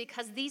closest to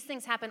because these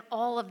things happen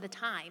all of the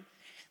time.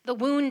 The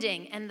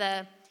wounding and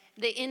the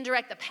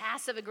indirect, the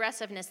passive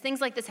aggressiveness,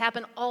 things like this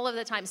happen all of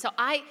the time. So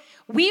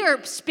we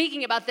are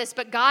speaking about this,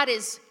 but God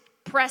is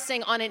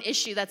pressing on an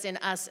issue that's in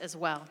us as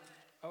well.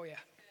 Oh, yeah.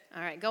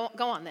 All right, go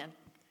on then.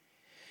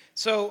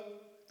 So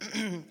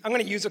I'm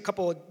going to use a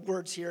couple of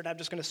words here, and I'm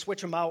just going to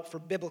switch them out for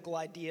biblical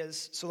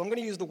ideas. So I'm going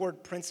to use the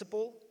word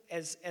principle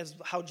as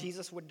how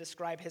Jesus would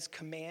describe his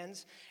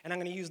commands, and I'm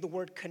going to use the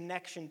word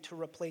connection to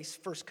replace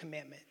first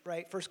commandment,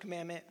 right? First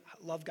commandment,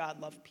 love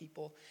God, love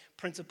people.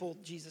 Principle,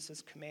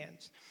 Jesus'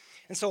 commands.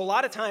 And so a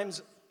lot of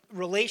times,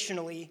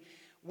 relationally,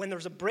 when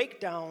there's a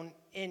breakdown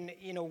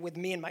with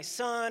me and my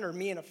son, or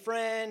me and a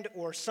friend,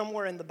 or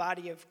somewhere in the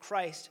body of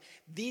Christ,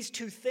 these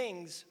two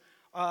things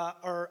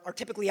are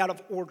typically out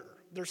of order.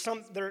 They're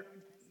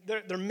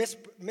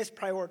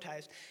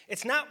misprioritized.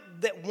 It's not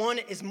that one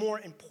is more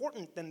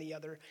important than the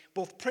other.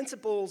 Both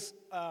principles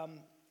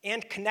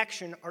and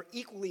connection are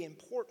equally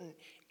important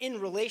in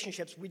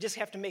relationships. We just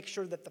have to make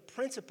sure that the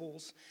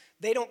principles,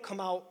 they don't come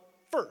out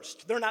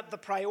first. They're not the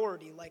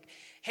priority. Like,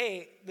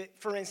 hey,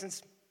 for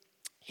instance,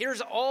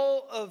 here's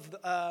all of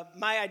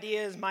my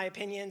ideas, my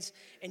opinions,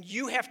 and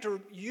you have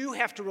to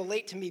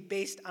relate to me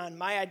based on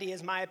my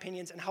ideas, my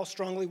opinions, and how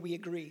strongly we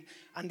agree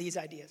on these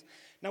ideas.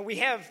 Now, we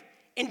have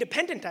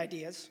independent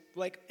ideas,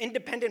 like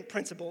independent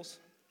principles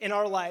in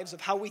our lives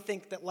of how we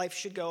think that life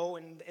should go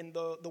and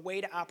the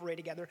way to operate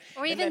together.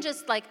 Or even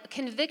just like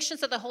convictions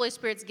that the Holy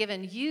Spirit's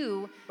given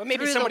you but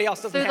maybe somebody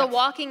else doesn't through have. the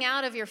walking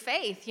out of your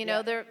faith. You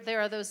know,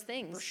 there are those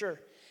things. For sure.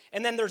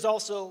 And then there's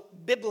also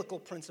biblical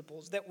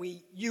principles that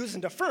we use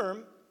and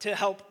affirm to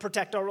help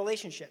protect our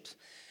relationships.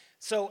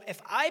 So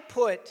if I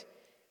put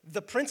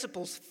the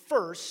principles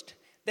first,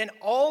 then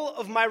all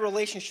of my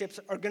relationships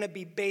are going to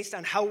be based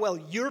on how well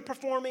you're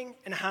performing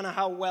and on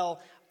how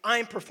well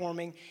I'm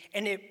performing,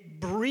 and it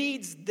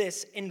breeds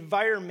this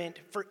environment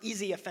for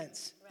easy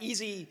offense,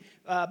 easy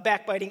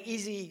backbiting,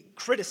 easy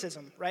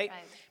criticism, right?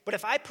 But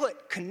if I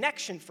put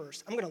connection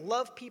first, I'm going to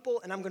love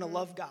people and I'm going to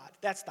love God.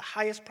 That's the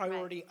highest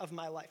priority of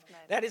my life.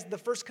 That is the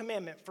first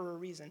commandment for a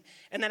reason.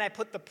 And then I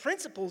put the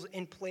principles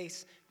in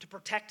place to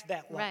protect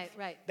that love.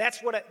 Right. That's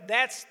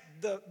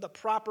the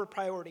proper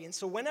priority. And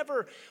so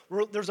whenever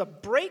there's a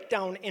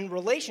breakdown in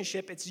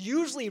relationship, it's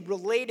usually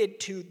related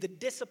to the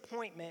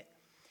disappointment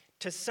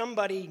to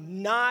somebody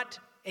not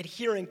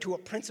adhering to a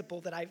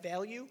principle that I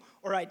value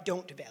or I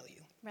don't value.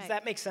 Does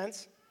that make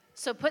sense?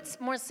 So put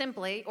more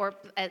simply or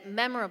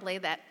memorably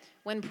that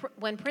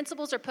when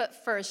principles are put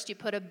first, you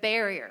put a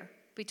barrier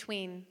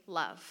between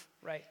love.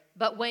 Right.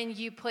 But when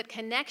you put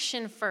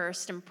connection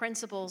first and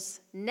principles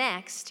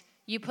next,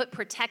 you put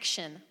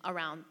protection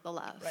around the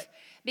love. Right.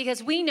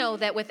 Because we know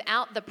that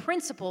without the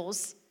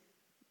principles,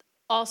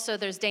 also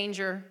there's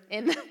danger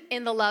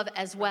in the love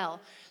as well.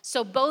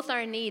 So both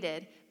are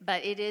needed,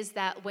 but it is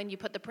that when you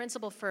put the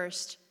principle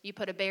first, you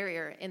put a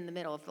barrier in the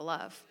middle of the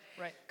love.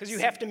 Right, because you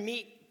have to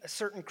meet a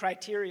certain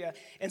criteria.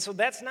 And so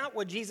that's not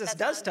what Jesus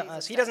does to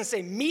us. He doesn't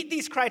say, meet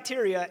these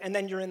criteria, and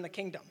then you're in the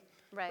kingdom.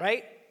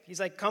 Right? He's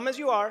like, come as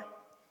you are,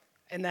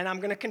 and then I'm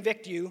going to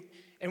convict you,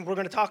 and we're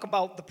going to talk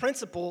about the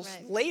principles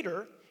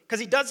later, because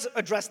he does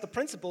address the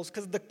principles,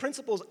 because the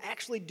principles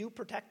actually do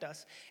protect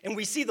us. And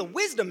we see the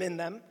wisdom in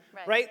them,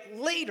 right,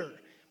 later.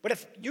 But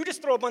if you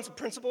just throw a bunch of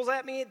principles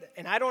at me,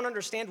 and I don't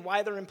understand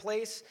why they're in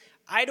place,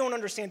 I don't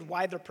understand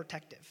why they're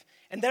protective.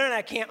 And then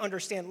I can't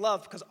understand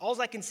love, because all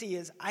I can see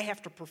is I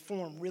have to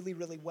perform really,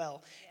 really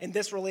well in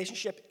this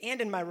relationship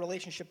and in my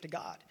relationship to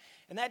God.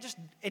 And that just,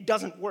 it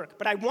doesn't work.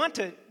 But I want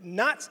to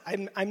not,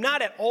 I'm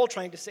not at all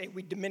trying to say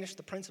we diminish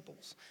the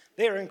principles.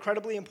 They are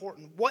incredibly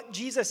important. What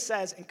Jesus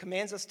says and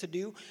commands us to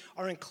do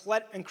are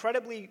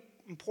incredibly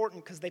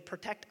important because they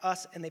protect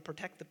us and they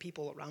protect the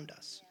people around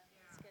us.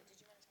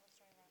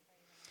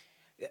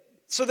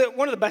 So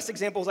one of the best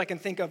examples I can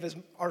think of is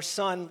our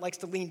son likes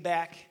to lean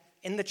back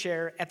in the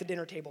chair at the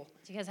dinner table.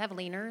 Do you guys have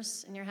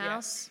leaners in your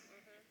house? Yeah.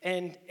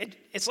 And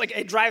it's like,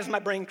 it drives my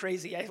brain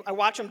crazy. I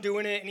watch him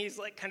doing it, and he's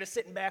like kind of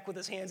sitting back with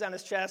his hands on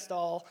his chest,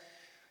 all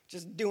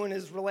just doing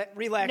his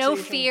relaxation. No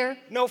fear.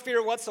 No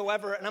fear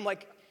whatsoever. And I'm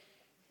like,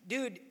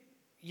 dude,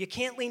 you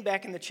can't lean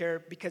back in the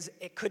chair because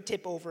it could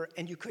tip over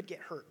and you could get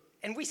hurt.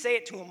 And we say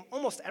it to him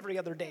almost every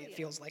other day, it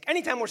feels like.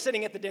 Anytime we're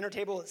sitting at the dinner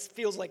table, it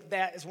feels like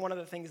that is one of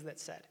the things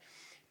that's said.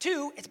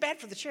 2, it's bad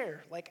for the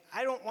chair. Like,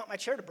 I don't want my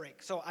chair to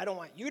break, so I don't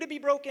want you to be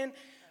broken.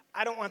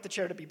 I don't want the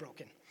chair to be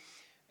broken.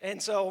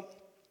 And so,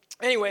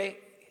 anyway,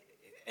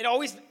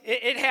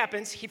 it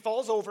happens. He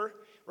falls over,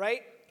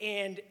 right?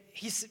 And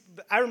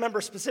I remember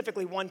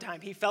specifically one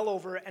time he fell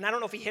over, and I don't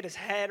know if he hit his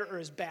head or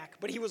his back,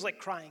 but he was like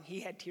crying.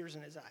 He had tears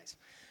in his eyes.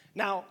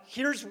 Now,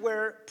 here's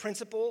where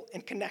principle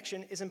and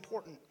connection is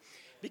important.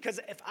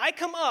 Because if I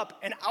come up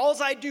and all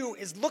I do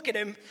is look at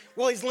him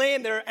while he's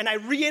laying there and I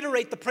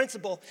reiterate the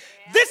principle,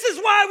 this is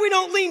why we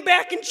don't lean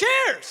back in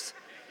chairs.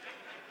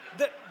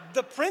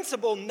 The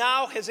principle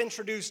now has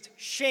introduced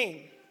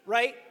shame,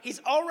 right? He's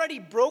already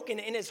broken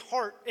in his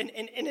heart and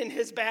in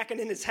his back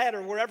and in his head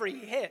or wherever he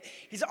hit.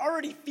 He's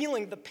already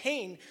feeling the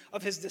pain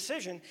of his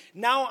decision.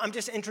 Now I'm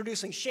just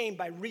introducing shame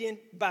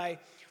by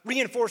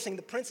reinforcing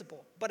the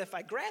principle. But if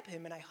I grab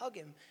him and I hug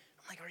him,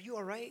 I'm like, are you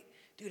all right?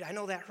 Dude, I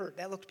know that hurt.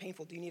 That looked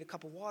painful. Do you need a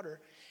cup of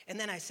water? And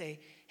then I say,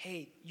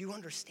 hey, you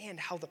understand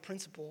how the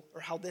principle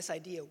or how this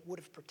idea would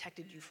have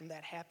protected you from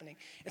that happening.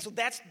 And so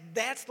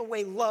that's the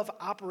way love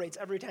operates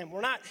every time. We're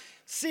not,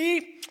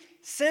 see,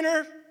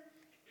 sinner,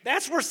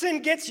 that's where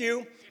sin gets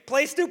you.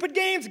 Play stupid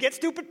games, get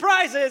stupid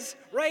prizes,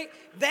 right?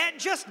 That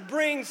just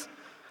brings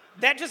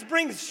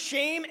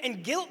shame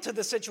and guilt to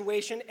the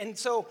situation. And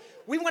so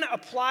we want to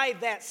apply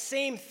that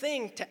same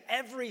thing to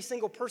every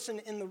single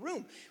person in the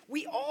room.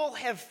 We all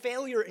have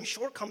failure and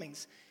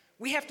shortcomings.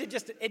 We have to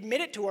just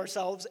admit it to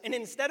ourselves. And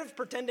instead of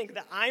pretending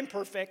that I'm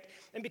perfect,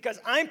 and because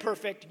I'm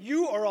perfect,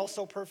 you are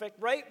also perfect,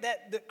 right?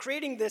 That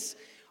creating this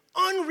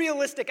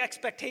unrealistic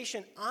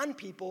expectation on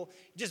people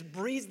just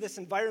breeds this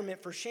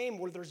environment for shame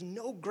where there's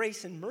no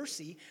grace and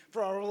mercy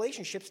for our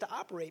relationships to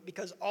operate,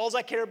 because all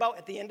I care about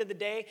at the end of the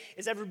day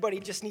is everybody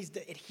just needs to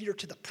adhere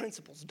to the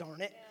principles,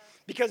 darn it.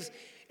 Because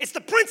it's the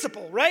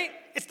principle, right?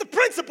 It's the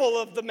principle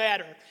of the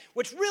matter,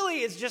 which really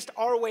is just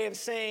our way of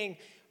saying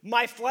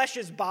my flesh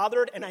is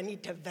bothered and I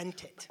need to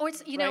vent it. Or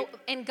it's, know,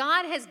 and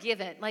God has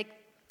given,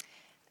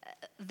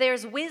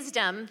 there's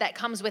wisdom that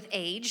comes with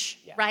age,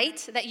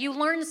 right? That you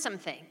learn some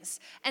things.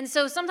 And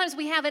so sometimes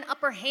we have an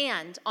upper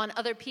hand on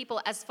other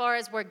people as far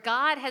as where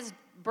God has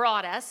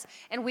brought us,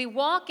 and we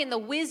walk in the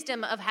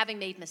wisdom of having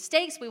made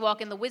mistakes. We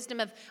walk in the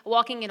wisdom of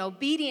walking in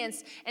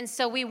obedience. And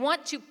so we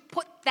want to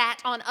put that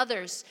on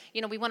others.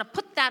 We want to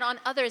put that on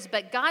others,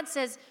 but God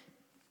says,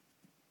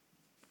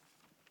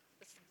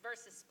 this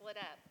verse is split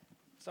up.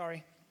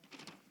 Sorry.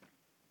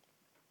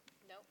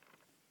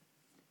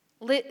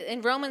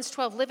 In Romans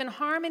 12, live in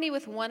harmony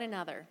with one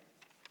another.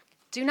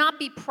 Do not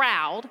be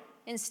proud.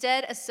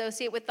 Instead,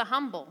 associate with the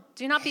humble.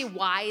 Do not be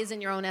wise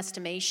in your own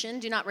estimation.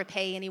 Do not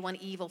repay anyone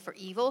evil for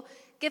evil.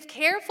 Give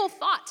careful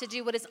thought to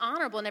do what is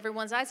honorable in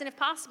everyone's eyes. And if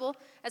possible,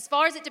 as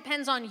far as it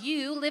depends on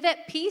you, live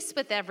at peace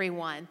with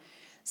everyone.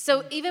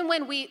 So even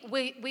when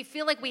we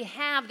feel like we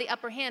have the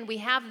upper hand, we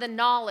have the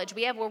knowledge,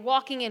 we're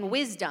walking in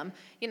wisdom.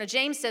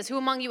 James says, who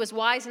among you is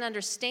wise and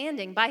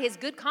understanding? By his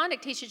good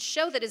conduct, he should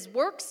show that his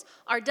works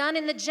are done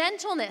in the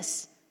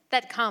gentleness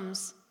that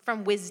comes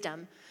from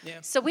wisdom.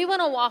 Yeah. So we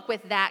want to walk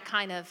with that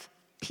kind of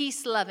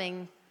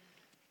peace-loving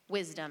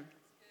wisdom.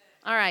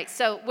 All right,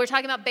 so we're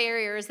talking about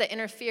barriers that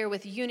interfere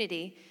with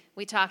unity.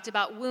 We talked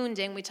about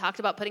wounding. We talked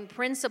about putting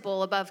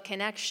principle above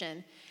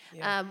connection.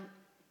 Yeah.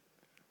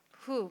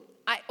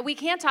 We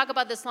can't talk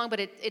about this long, but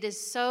it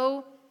is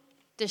so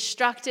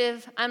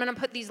destructive. I'm going to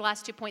put these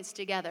last 2 points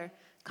together.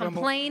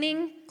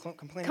 Complaining,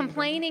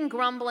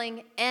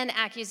 grumbling, and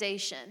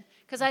accusation.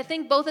 Because I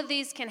think both of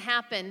these can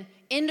happen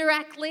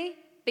indirectly,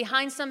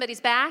 behind somebody's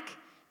back,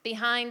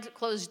 behind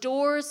closed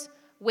doors,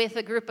 with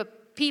a group of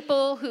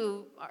people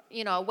who are,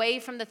 away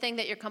from the thing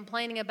that you're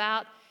complaining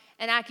about.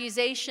 And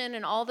accusation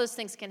and all those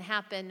things can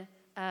happen.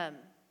 And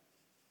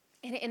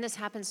this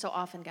happens so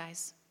often,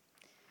 guys.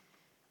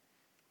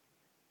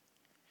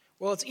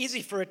 Well, it's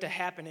easy for it to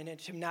happen and it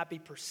to not be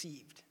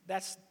perceived.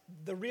 That's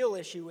the real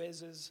issue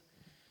is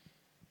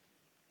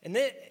and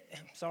then,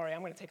 sorry, I'm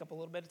going to take up a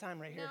little bit of time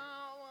right here. No,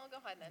 well, go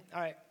ahead then. All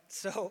right.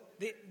 So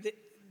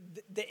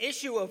the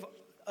issue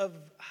of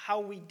how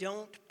we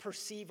don't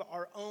perceive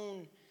our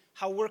own,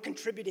 how we're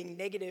contributing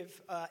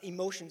negative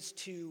emotions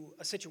to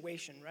a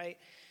situation, right?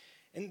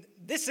 And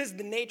this is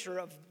the nature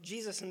of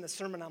Jesus in the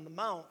Sermon on the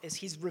Mount, is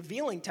he's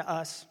revealing to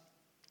us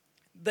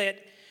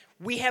that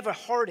we have a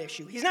heart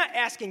issue. He's not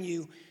asking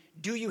you,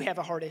 do you have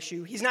a heart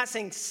issue? He's not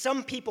saying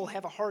some people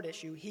have a heart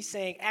issue. He's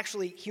saying,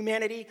 actually,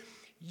 humanity,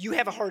 you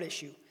have a heart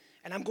issue.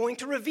 And I'm going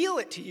to reveal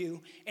it to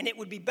you, and it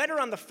would be better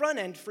on the front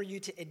end for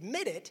you to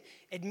admit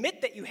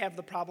that you have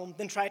the problem,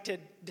 than try to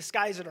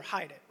disguise it or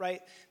hide it,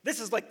 right? This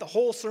is like the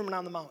whole Sermon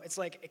on the Mount. It's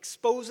like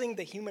exposing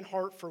the human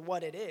heart for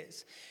what it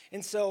is.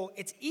 And so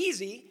it's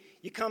easy.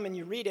 You come and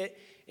you read it,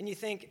 and you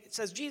think, it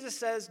says, Jesus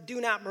says,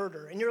 do not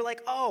murder. And you're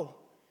like, oh,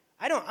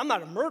 I'm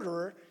not a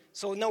murderer,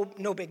 so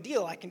no big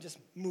deal. I can just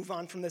move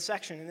on from this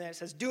section. And then it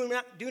says, do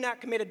not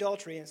commit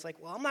adultery. And it's like,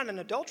 well, I'm not an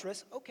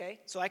adulteress. Okay,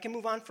 so I can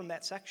move on from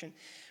that section.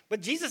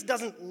 But Jesus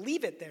doesn't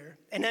leave it there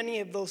in any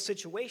of those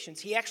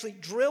situations. He actually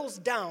drills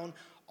down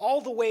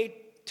all the way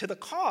to the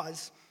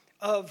cause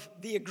of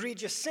the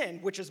egregious sin,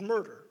 which is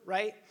murder,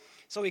 right?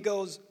 So he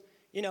goes,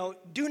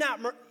 do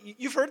not murder.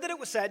 You've heard that it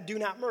was said, do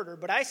not murder.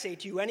 But I say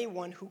to you,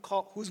 anyone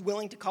who's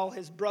willing to call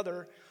his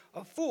brother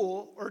a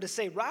fool, or to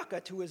say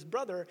raka to his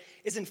brother,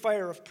 is in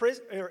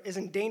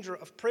danger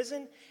of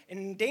prison and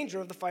in danger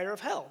of the fire of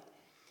hell.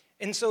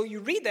 And so you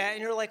read that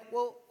and you're like,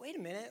 well, wait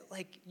a minute,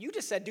 like you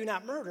just said do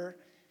not murder,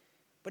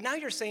 but now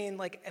you're saying,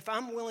 like, if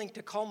I'm willing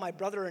to call my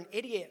brother an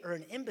idiot or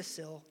an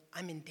imbecile,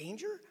 I'm in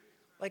danger?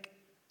 Like,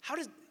 how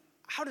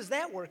does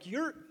that work?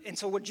 And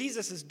so what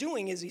Jesus is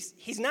doing is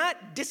he's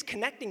not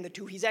disconnecting the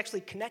two, he's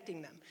actually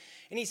connecting them.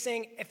 And he's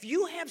saying, if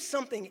you have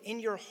something in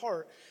your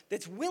heart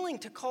that's willing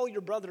to call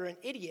your brother an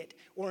idiot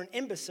or an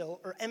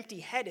imbecile or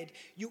empty-headed,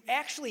 you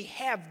actually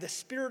have the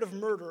spirit of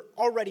murder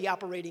already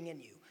operating in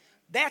you.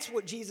 That's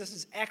what Jesus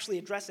is actually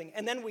addressing.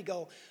 And then we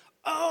go,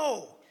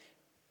 oh,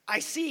 I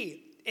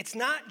see. It's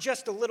not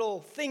just a little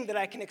thing that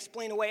I can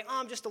explain away. Oh,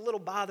 I'm just a little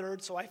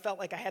bothered, so I felt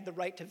like I had the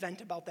right to vent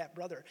about that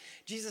brother.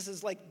 Jesus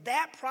is like,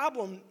 that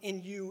problem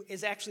in you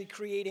is actually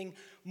creating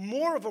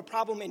more of a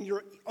problem in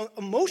your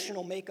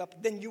emotional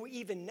makeup than you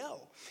even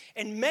know.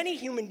 And many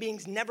human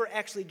beings never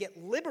actually get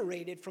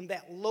liberated from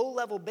that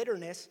low-level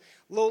bitterness,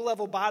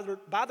 low-level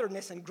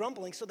botheredness and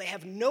grumbling, so they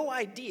have no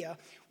idea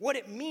what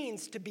it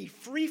means to be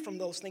free from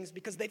those things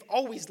because they've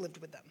always lived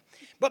with them.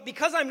 But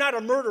because I'm not a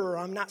murderer,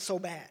 I'm not so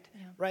bad,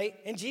 right?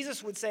 And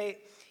Jesus would say,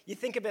 you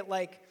think of it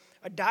like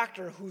a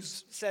doctor who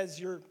says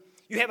you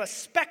have a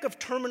speck of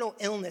terminal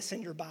illness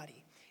in your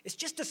body. It's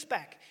just a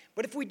speck.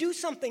 But if we do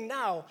something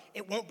now,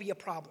 it won't be a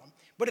problem.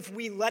 But if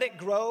we let it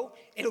grow,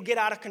 it'll get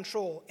out of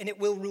control, and it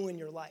will ruin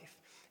your life.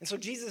 And so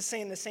Jesus is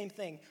saying the same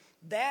thing.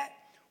 That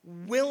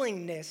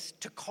willingness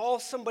to call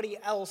somebody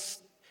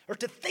else or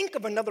to think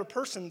of another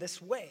person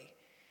this way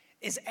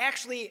is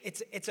actually,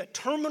 it's a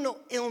terminal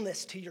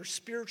illness to your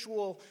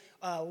spiritual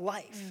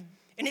life.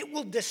 And it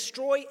will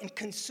destroy and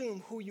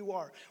consume who you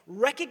are.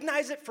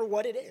 Recognize it for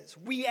what it is.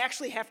 We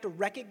actually have to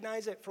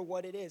recognize it for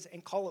what it is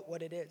and call it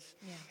what it is.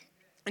 Yeah.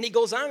 And he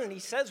goes on and he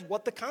says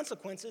what the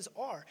consequences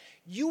are.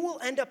 You will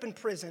end up in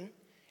prison,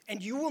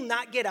 and you will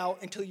not get out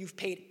until you've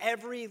paid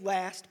every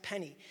last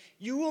penny.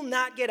 You will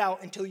not get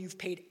out until you've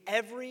paid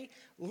every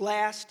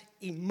last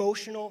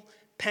emotional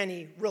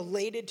penny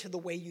related to the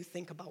way you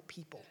think about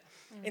people.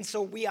 And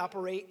so we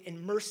operate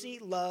in mercy,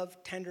 love,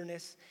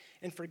 tenderness,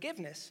 and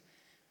forgiveness.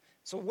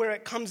 So where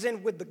it comes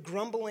in with the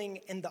grumbling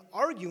and the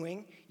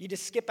arguing, you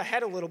just skip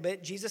ahead a little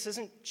bit. Jesus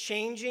isn't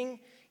changing.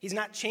 He's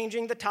not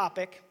changing the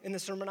topic in the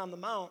Sermon on the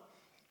Mount.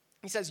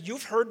 He says,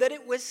 you've heard that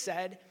it was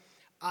said,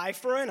 eye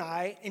for an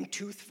eye and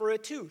tooth for a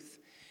tooth.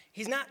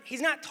 He's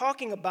not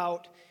talking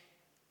about,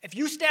 if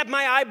you stab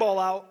my eyeball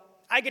out,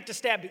 I get to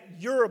stab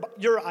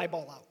your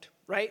eyeball out,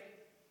 right?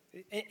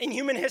 In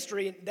human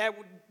history,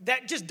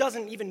 that just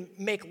doesn't even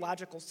make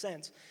logical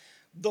sense.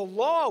 The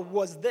law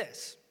was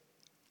this,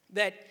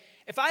 that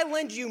if I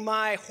lend you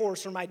my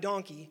horse or my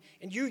donkey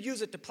and you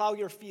use it to plow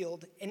your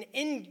field, and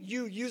in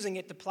you using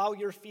it to plow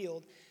your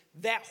field,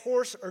 that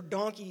horse or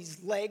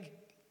donkey's leg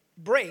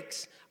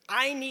breaks,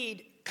 I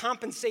need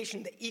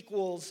compensation that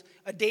equals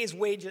a day's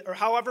wages or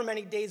however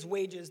many days'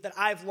 wages that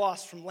I've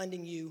lost from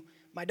lending you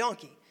my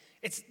donkey.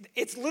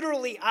 It's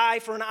literally eye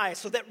for an eye,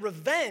 so that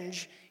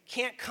revenge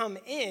can't come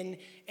in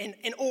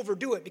and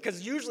overdo it,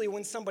 because usually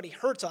when somebody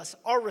hurts us,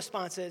 our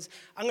response is,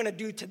 I'm going to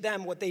do to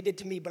them what they did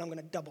to me, but I'm going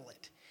to double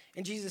it.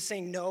 And Jesus is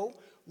saying, no,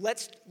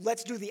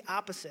 let's do the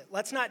opposite.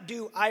 Let's not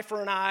do eye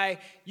for an eye,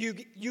 you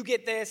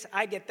get this,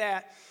 I get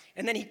that.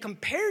 And then he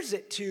compares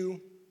it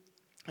to,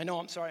 I know,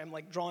 I'm sorry, I'm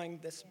like drawing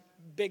this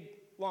big,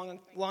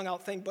 long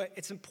out thing, but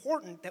it's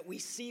important that we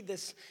see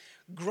this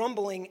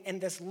grumbling and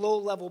this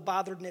low-level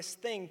botheredness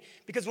thing,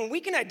 because when we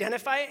can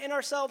identify it in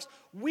ourselves,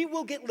 we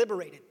will get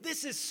liberated.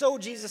 This is so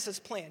Jesus'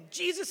 plan.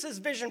 Jesus'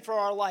 vision for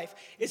our life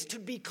is to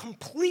be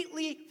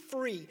completely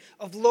free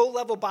of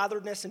low-level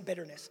botheredness and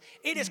bitterness.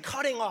 It is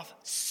cutting off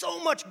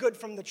so much good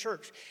from the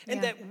church,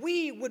 and that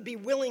we would be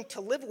willing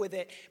to live with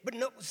it, but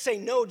say,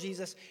 no,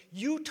 Jesus,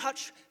 you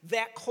touch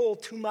that coal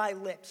to my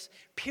lips.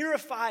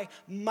 Purify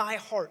my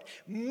heart.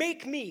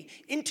 Make me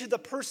into the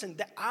person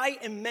that I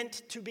am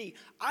meant to be.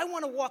 I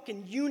want to walk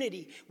in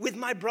unity with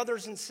my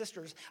brothers and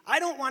sisters. I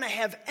don't want to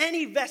have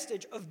any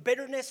vestige of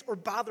bitterness or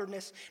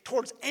botheredness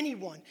towards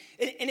anyone.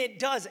 And it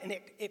does, and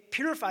it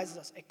purifies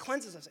us, it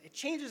cleanses us, it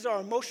changes our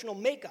emotional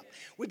makeup.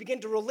 We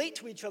begin to relate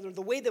to each other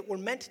the way that we're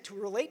meant to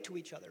relate to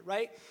each other,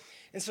 right?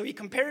 And so he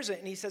compares it,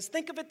 and he says,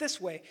 think of it this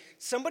way.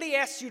 Somebody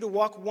asks you to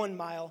walk 1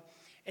 mile,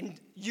 and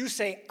you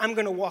say, I'm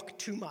going to walk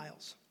 2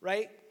 miles,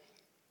 right?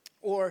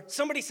 Or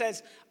somebody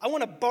says, I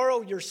want to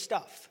borrow your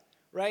stuff,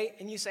 right?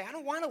 And you say, I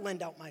don't want to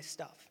lend out my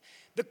stuff.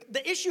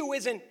 The issue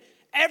isn't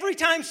every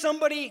time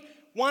somebody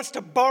wants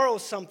to borrow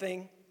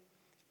something,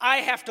 I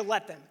have to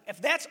let them.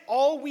 If that's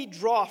all we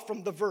draw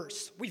from the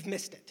verse, we've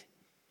missed it.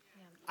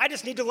 Yeah. I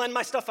just need to lend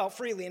my stuff out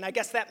freely, and I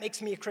guess that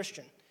makes me a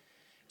Christian.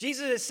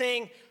 Jesus is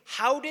saying,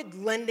 how did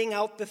lending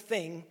out the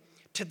thing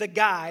to the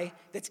guy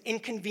that's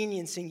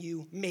inconveniencing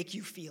you make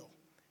you feel?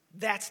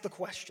 That's the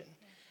question.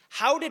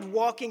 How did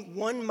walking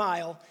 1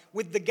 mile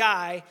with the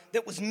guy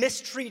that was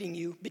mistreating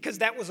you, because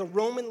that was a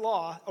Roman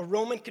law, a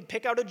Roman could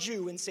pick out a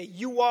Jew and say,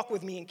 you walk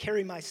with me and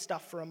carry my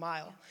stuff for 1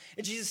 mile. Yeah.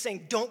 And Jesus is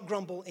saying, don't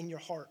grumble in your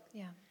heart.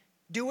 Yeah.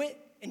 Do it,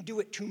 and do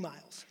it 2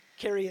 miles.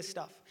 Carry his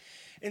stuff.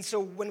 And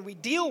so when we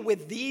deal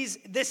with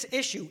this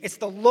issue, it's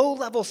the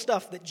low-level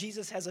stuff that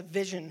Jesus has a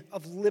vision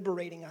of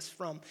liberating us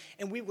from,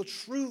 and we will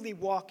truly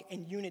walk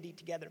in unity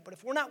together. But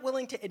if we're not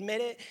willing to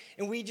admit it,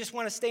 and we just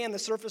want to stay on the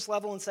surface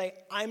level and say,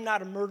 I'm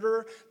not a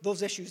murderer,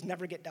 those issues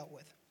never get dealt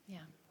with. Yeah.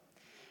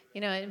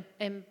 You know,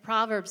 in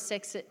Proverbs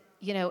 6, it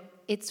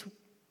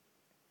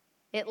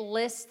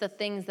lists the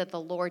things that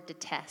the Lord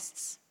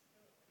detests.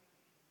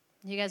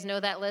 You guys know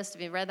that list?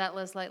 Have you read that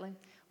list lately?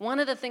 One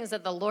of the things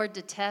that the Lord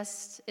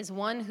detests is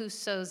one who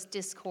sows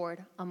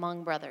discord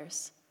among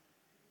brothers.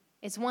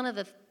 It's one of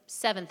the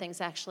 7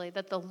 things, actually,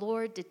 that the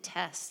Lord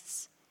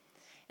detests.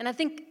 And I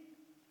think,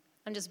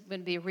 I'm just going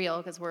to be real,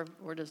 because we're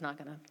just not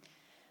going to.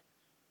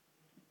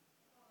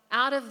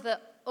 Out of the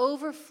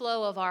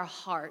overflow of our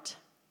heart,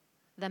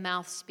 the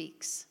mouth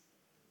speaks.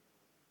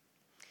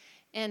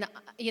 And,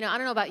 I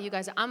don't know about you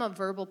guys. I'm a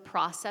verbal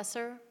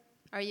processor.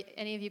 Are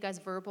any of you guys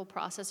verbal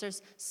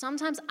processors?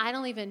 Sometimes I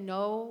don't even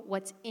know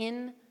what's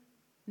in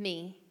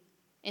me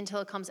until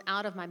it comes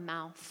out of my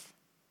mouth.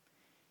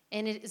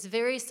 And it is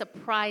very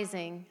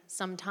surprising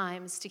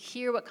sometimes to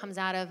hear what comes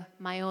out of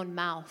my own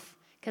mouth,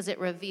 because it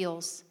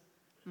reveals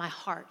my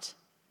heart.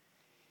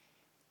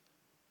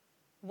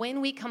 When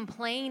we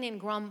complain and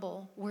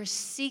grumble, we're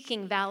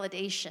seeking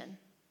validation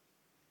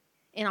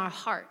in our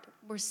heart.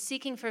 We're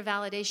seeking for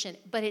validation,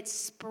 but it's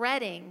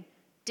spreading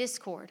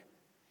discord.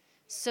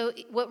 So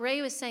what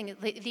Ray was saying,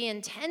 the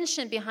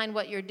intention behind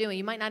what you're doing,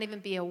 you might not even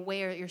be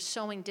aware you're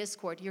sowing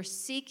discord. You're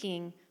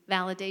seeking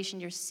validation.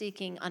 You're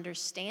seeking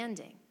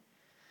understanding.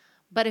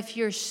 But if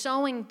you're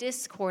sowing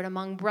discord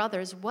among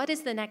brothers, what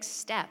is the next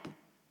step?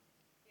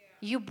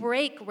 You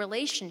break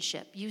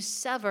relationship. You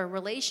sever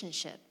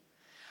relationship.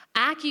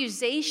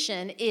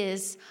 Accusation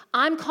is,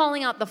 I'm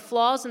calling out the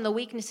flaws and the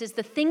weaknesses,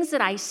 the things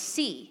that I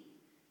see.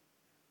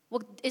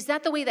 Well, is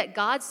that the way that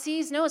God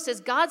sees? No, it says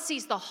God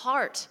sees the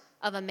heart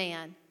of a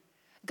man.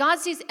 God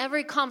sees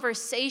every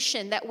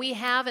conversation that we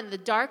have in the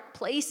dark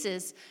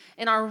places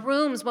in our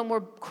rooms when we're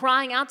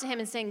crying out to him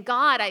and saying,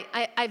 God,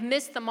 I've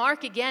missed the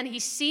mark again. He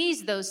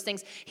sees those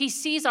things. He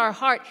sees our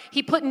heart.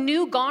 He put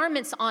new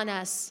garments on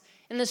us.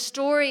 In the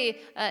story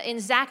in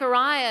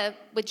Zechariah,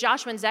 with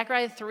Joshua in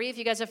Zechariah 3, if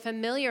you guys are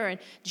familiar, and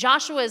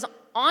Joshua is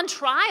on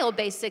trial,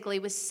 basically,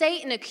 with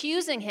Satan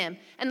accusing him.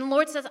 And the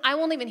Lord says, I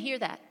won't even hear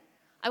that.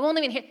 I won't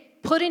even hear.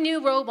 Put a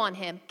new robe on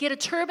him. Get a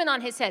turban on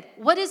his head.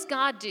 What does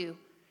God do?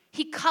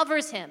 He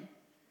covers him.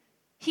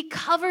 He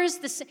covers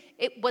the...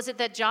 Was it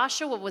that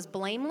Joshua was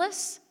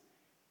blameless?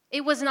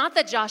 It was not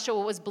that Joshua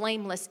was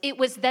blameless. It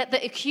was that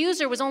the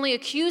accuser was only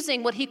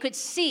accusing what he could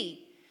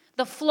see,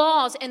 the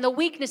flaws and the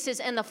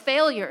weaknesses and the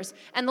failures.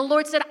 And the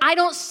Lord said, I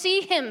don't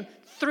see him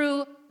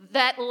through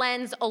that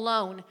lens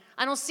alone.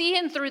 I don't see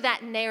him through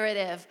that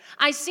narrative.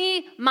 I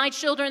see my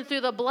children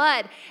through the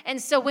blood.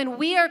 And so when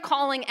we are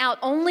calling out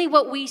only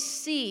what we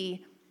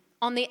see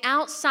on the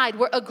outside,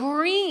 we're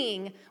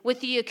agreeing with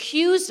the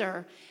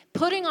accuser,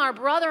 putting our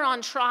brother on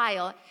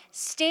trial,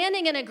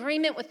 standing in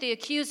agreement with the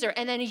accuser,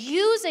 and then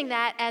using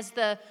that as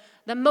the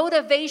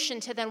motivation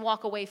to then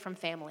walk away from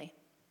family.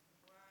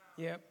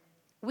 Yep.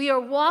 We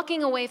are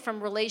walking away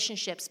from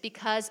relationships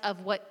because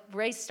of what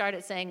Ray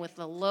started saying with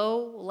the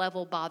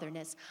low-level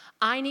botherness.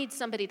 I need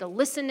somebody to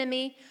listen to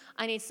me.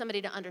 I need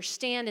somebody to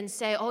understand and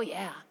say, oh,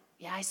 yeah,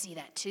 I see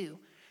that too.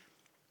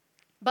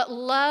 But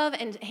love,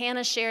 and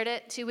Hannah shared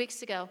it 2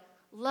 weeks ago,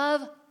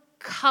 love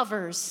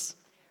covers.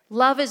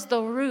 Love is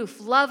the roof.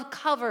 Love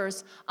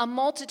covers a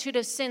multitude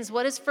of sins.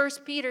 What does 1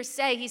 Peter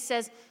say? He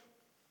says,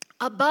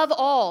 above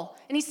all,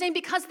 and he's saying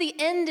because the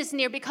end is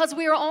near, because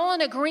we are all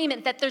in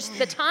agreement that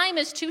the time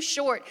is too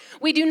short.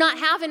 We do not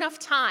have enough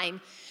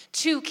time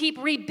to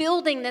keep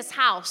rebuilding this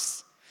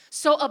house.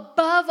 So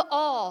above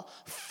all,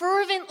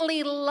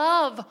 fervently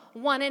love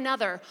one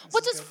another.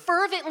 What does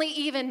fervently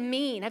even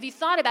mean? Have you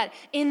thought about it?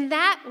 In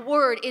that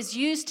word is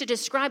used to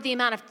describe the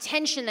amount of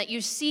tension that you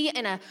see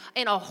in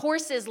a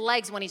horse's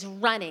legs when he's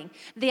running.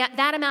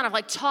 That amount of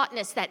like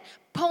tautness, that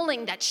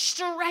pulling, that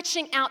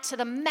stretching out to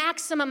the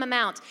maximum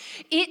amount.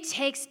 It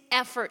takes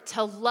effort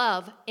to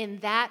love in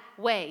that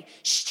way.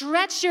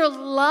 Stretch your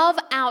love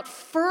out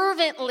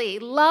fervently.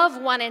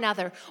 Love one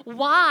another.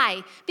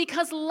 Why?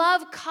 Because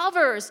love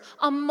covers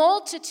a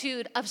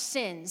multitude of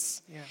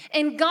sins. Yeah.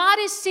 And God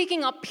is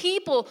seeking a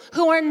people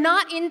who are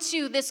not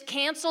into this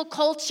cancel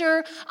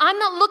culture. I'm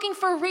not looking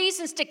for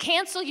reasons to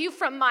cancel you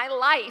from my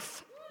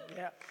life.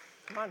 Yeah.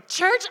 Come on.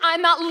 Church,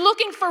 I'm not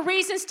looking for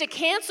reasons to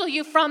cancel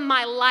you from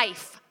my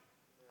life.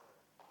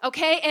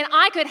 Okay, and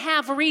I could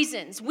have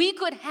reasons. We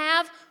could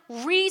have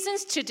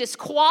reasons to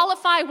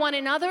disqualify one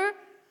another.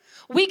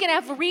 We can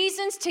have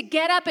reasons to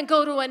get up and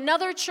go to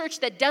another church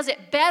that does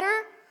it better,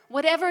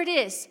 whatever it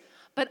is.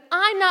 But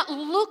I'm not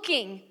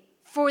looking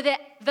for the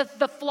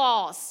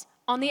flaws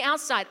on the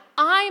outside.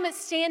 I'm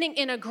standing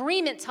in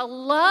agreement to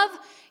love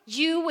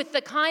you with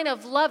the kind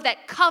of love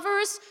that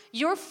covers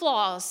your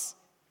flaws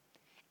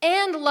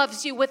and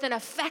loves you with an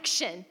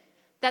affection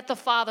that the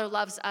Father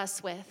loves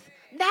us with.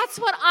 That's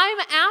what I'm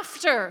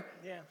after.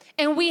 Yeah.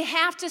 And we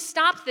have to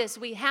stop this.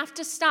 We have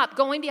to stop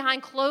going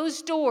behind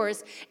closed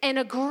doors and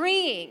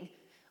agreeing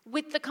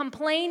with the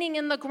complaining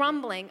and the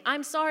grumbling.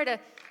 I'm sorry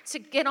to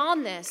get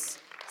on this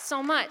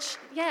so much.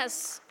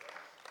 Yes.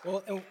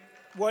 Well, and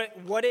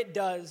what it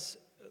does,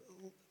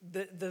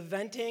 the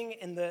venting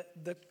and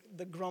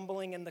the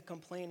grumbling and the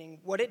complaining,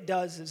 what it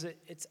does is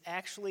it's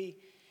actually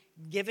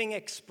giving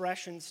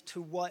expressions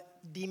to what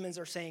demons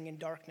are saying in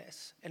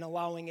darkness and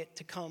allowing it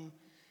to come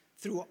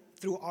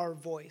through our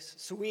voice.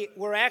 So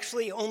we're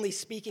actually only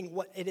speaking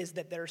what it is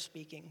that they're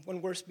speaking. When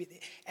we're speaking,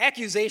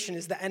 accusation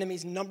is the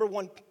enemy's number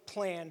one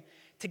plan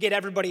to get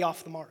everybody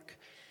off the mark.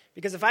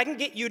 Because if I can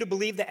get you to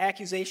believe the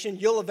accusation,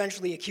 you'll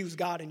eventually accuse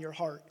God in your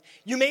heart.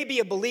 You may be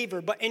a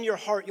believer, but in your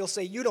heart you'll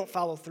say, you don't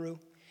follow through.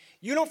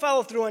 You don't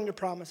follow through on your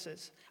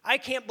promises. I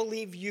can't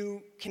believe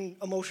you can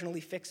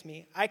emotionally fix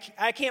me.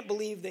 I can't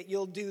believe that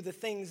you'll do the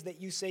things that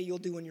you say you'll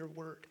do in your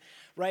word,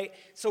 right?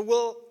 So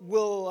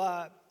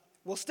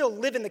we'll still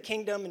live in the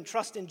kingdom and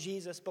trust in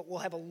Jesus, but we'll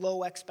have a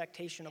low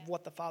expectation of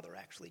what the Father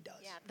actually does.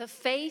 Yeah, the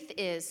faith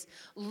is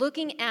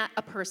looking at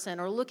a person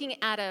or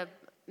looking at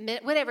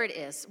whatever it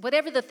is,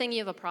 whatever the thing you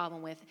have a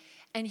problem with,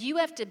 and you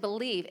have to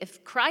believe,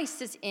 if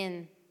Christ is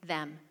in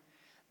them,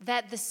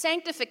 that the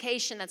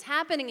sanctification that's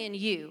happening in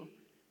you,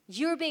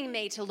 you're being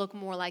made to look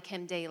more like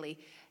him daily.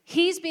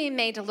 He's being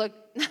made to look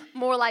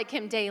more like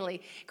him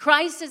daily.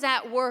 Christ is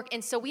at work,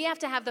 and so we have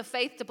to have the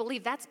faith to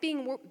believe that's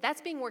being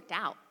worked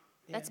out.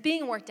 Yeah. That's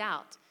being worked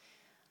out.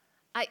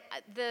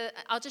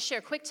 I'll just share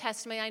a quick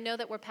testimony. I know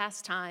that we're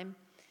past time,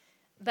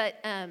 but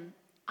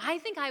I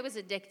think I was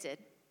addicted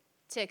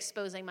to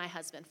exposing my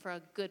husband for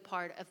a good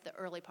part of the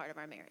early part of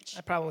our marriage.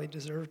 I probably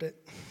deserved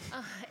it.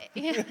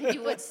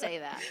 You would say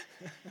that.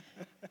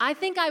 I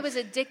think I was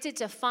addicted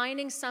to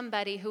finding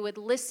somebody who would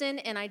listen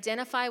and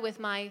identify with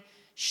my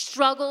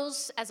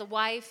struggles as a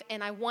wife,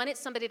 and I wanted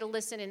somebody to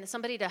listen and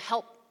somebody to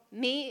help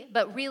me,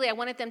 but really I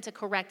wanted them to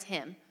correct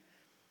him.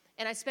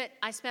 And I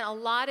spent a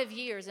lot of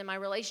years in my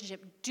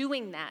relationship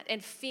doing that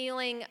and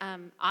feeling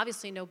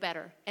obviously no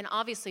better and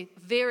obviously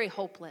very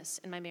hopeless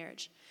in my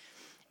marriage.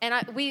 And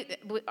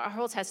our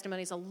whole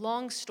testimony is a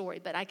long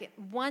story, but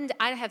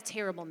I have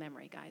terrible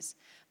memory, guys.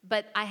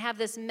 But I have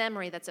this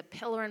memory that's a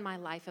pillar in my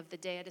life of the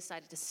day I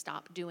decided to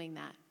stop doing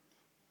that.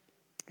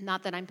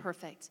 Not that I'm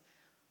perfect,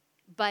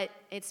 but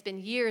it's been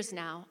years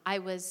now. I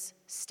was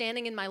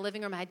standing in my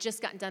living room. I had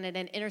just gotten done at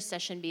an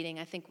intercession meeting,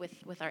 I think,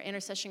 with our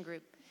intercession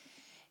group.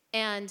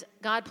 And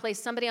God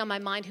placed somebody on my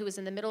mind who was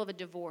in the middle of a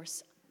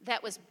divorce.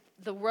 That was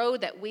the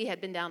road that we had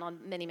been down on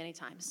many, many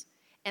times.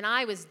 And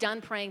I was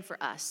done praying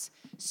for us.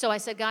 So I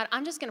said, God,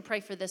 I'm just going to pray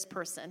for this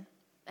person.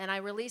 And I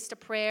released a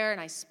prayer, and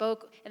I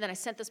spoke, and then I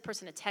sent this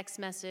person a text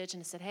message,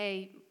 and I said,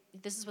 hey,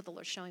 this is what the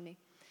Lord's showing me.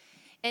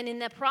 And in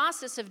the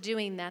process of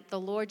doing that, the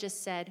Lord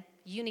just said,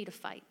 you need to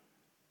fight.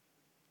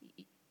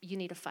 You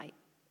need to fight.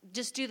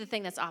 Just do the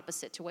thing that's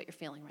opposite to what you're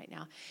feeling right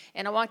now.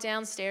 And I walked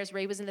downstairs.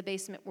 Ray was in the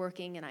basement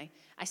working, and I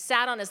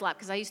sat on his lap,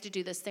 because I used to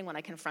do this thing when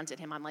I confronted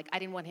him. I'm like, I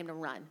didn't want him to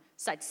run.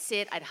 So I'd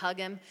sit, I'd hug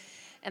him.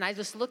 And I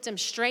just looked him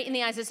straight in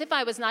the eyes, as if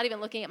I was not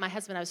even looking at my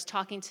husband. I was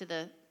talking to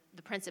the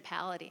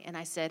principality. And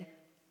I said,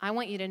 I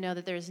want you to know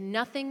that there's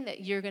nothing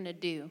that you're going to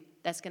do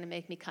that's going to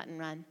make me cut and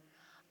run.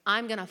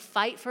 I'm going to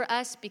fight for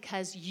us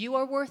because you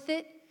are worth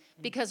it,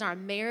 because our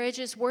marriage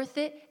is worth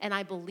it, and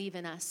I believe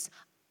in us.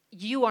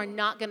 You are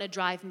not going to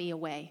drive me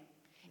away.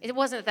 He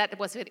wasn't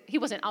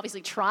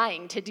obviously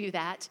trying to do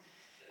that.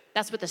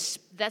 That's what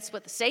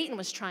the Satan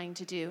was trying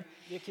to do.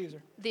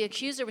 The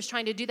accuser was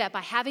trying to do that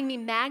by having me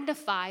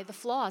magnify the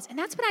flaws. And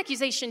that's what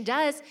accusation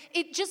does.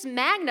 It just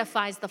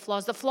magnifies the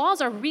flaws. The flaws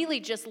are really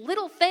just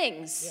little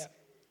things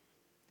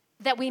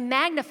that we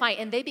magnify,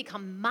 and they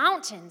become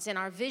mountains in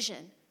our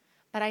vision.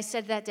 But I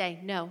said that day,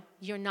 no,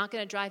 you're not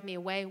going to drive me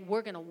away.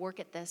 We're going to work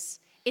at this.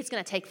 It's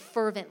going to take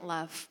fervent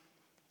love.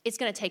 It's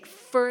going to take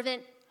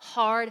fervent,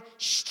 hard,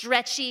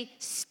 stretchy,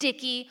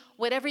 sticky,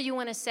 whatever you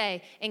want to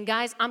say. And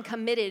guys, I'm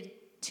committed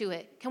to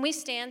it. Can we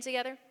stand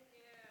together?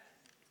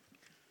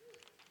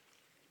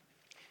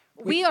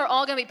 We are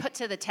all going to be put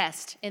to the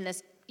test in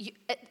this.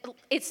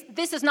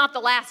 This is not the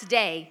last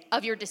day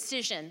of your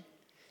decision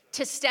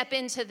to step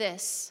into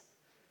this.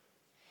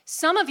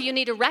 Some of you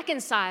need to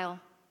reconcile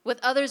with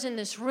others in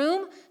this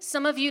room.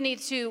 Some of you need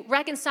to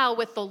reconcile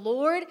with the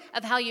Lord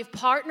of how you've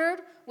partnered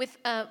with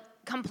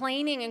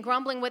complaining and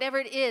grumbling, whatever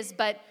it is.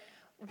 But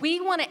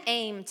we want to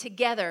aim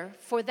together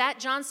for that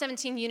John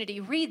 17 unity.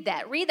 Read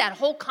that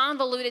whole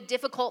convoluted,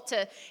 difficult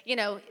to,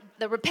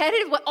 the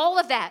repetitive, all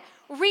of that.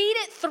 Read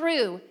it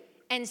through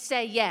and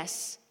say,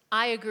 yes,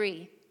 I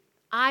agree.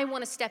 I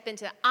want to step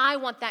into that. I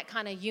want that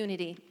kind of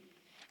unity.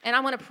 And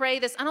I want to pray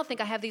this. I don't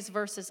think I have these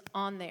verses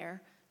on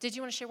there. Did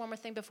you want to share one more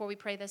thing before we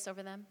pray this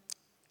over them?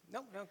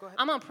 No, go ahead.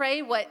 I'm going to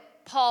pray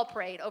what Paul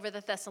prayed over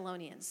the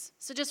Thessalonians.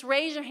 So just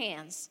raise your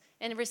hands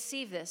and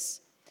receive this.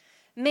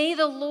 May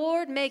the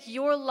Lord make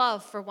your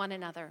love for one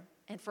another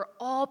and for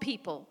all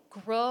people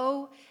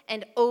grow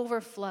and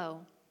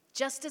overflow.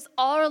 Just as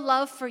our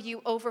love for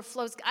you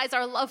overflows. Guys,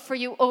 our love for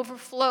you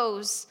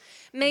overflows.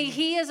 May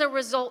he, as a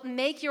result,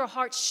 make your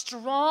heart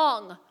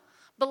strong,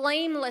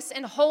 blameless,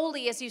 and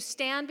holy as you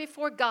stand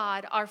before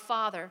God, our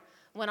Father,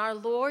 when our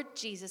Lord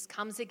Jesus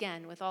comes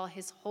again with all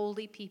his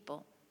holy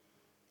people.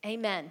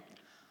 Amen.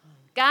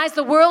 Guys,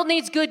 the world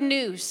needs good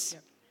news.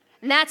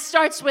 And that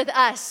starts with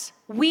us.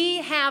 We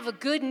have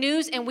good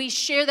news, and we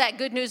share that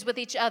good news with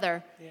each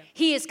other.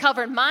 He has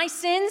covered my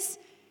sins.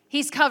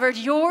 He's covered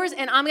yours,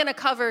 and I'm going to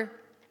cover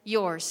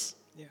yours.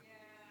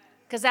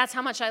 Because that's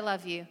how much I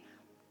love you.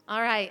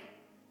 All right.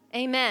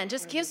 Amen.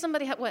 Just give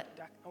somebody what?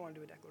 I want to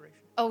do a declaration.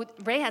 Oh,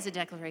 Ray has a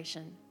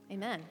declaration.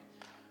 Amen.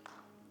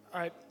 All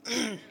right.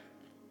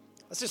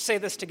 Let's just say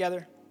this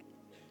together.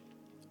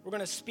 We're going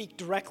to speak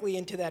directly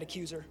into that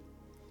accuser.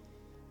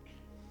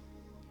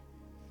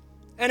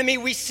 Enemy,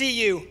 we see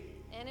you.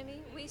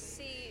 Enemy, we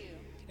see you.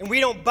 And we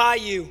don't buy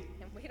you.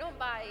 And we don't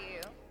buy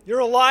you. You're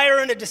a liar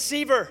and a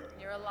deceiver.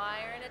 You're a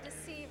liar and a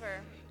deceiver.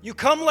 You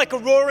come like a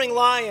roaring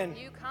lion.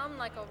 You come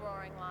like a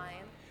roaring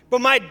lion. But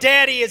my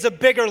daddy is a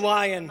bigger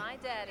lion. My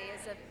daddy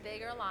is a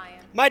bigger lion.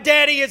 My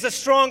daddy is a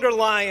stronger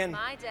lion.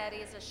 My daddy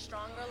is a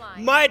stronger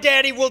lion. My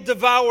daddy will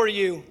devour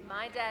you.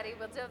 My daddy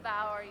will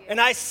devour you. And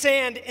I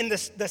stand in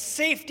the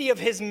safety of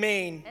his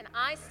mane. And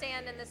I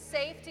stand in the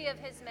safety of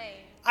his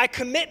mane. I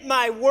commit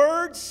my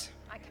words.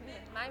 I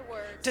commit my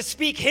words. To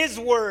speak his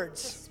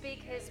words. To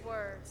speak his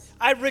words.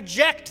 I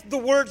reject the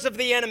words of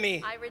the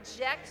enemy. I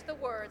reject the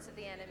words of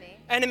the enemy.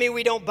 Enemy,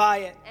 we don't buy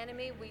it.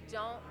 Enemy, we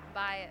don't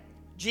buy it.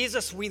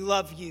 Jesus, we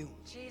love you.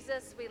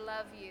 Jesus, we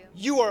love you.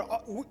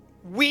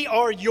 We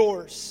are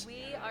yours.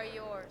 We are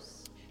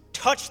yours.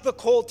 Touch the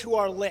coal to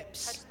our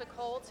lips. Touch the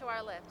coal to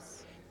our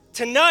lips.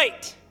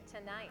 Tonight.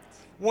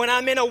 When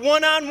I'm in a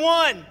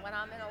one-on-one. When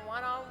I'm in a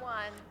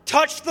one-on-one.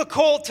 Touch the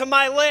coal to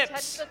my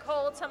lips. Touch the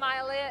coal to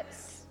my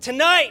lips.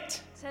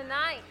 Tonight.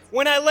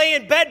 When I lay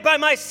in bed by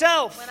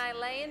myself. When I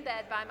lay in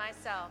bed by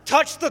myself.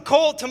 Touch the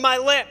coal to my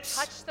lips.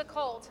 Touch the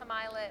coal to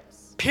my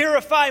lips.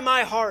 Purify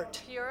my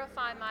heart.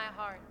 Purify my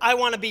heart. I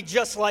want to be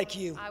just like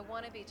you. I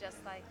want to be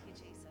just like you,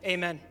 Jesus.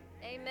 Amen.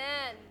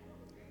 Amen.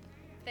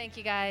 Thank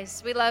you,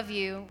 guys. We love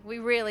you. We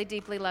really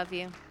deeply love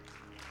you.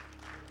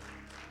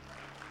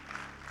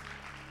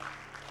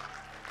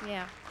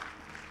 Yeah.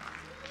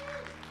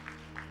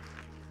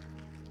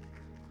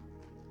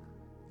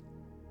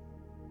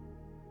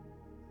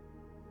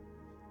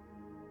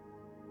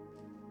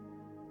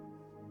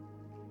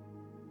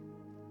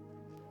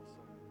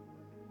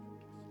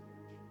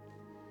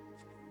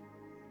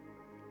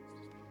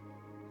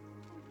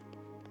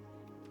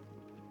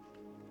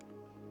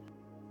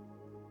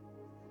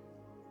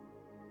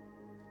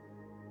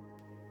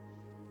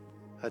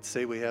 I'd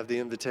say we have the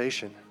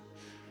invitation.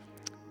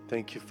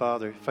 Thank you,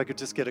 Father. If I could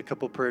just get a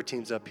couple prayer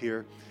teams up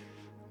here,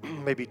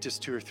 maybe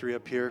just 2 or 3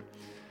 up here.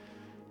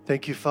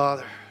 Thank you,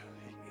 Father.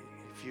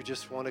 If you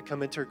just want to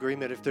come into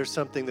agreement, if there's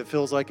something that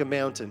feels like a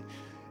mountain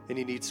and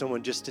you need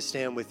someone just to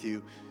stand with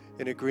you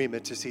in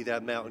agreement to see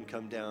that mountain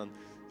come down,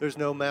 there's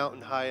no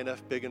mountain high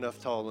enough, big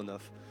enough, tall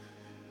enough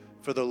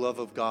for the love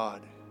of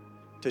God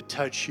to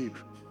touch you,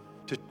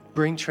 to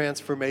bring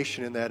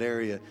transformation in that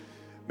area.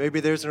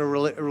 Maybe there's a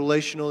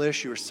relational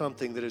issue or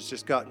something that has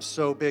just gotten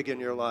so big in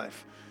your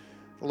life.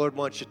 The Lord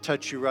wants to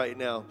touch you right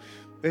now.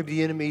 Maybe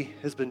the enemy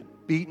has been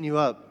beating you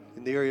up,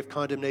 in the area of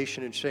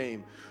condemnation and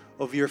shame,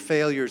 over your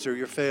failures or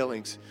your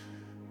failings,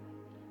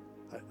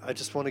 I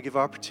just want to give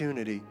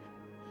opportunity.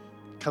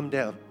 Come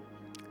down,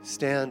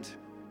 stand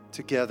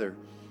together,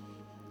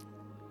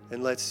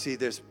 and let's see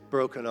this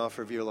broken off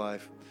of your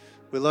life.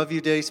 We love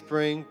you,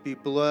 Dayspring. Be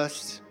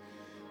blessed.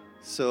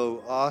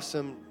 So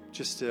awesome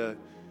just to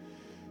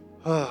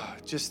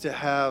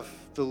have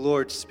the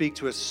Lord speak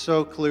to us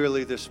so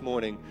clearly this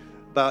morning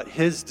about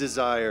His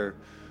desire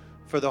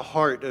for the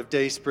heart of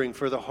Dayspring,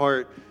 for the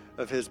heart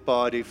of His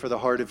body, for the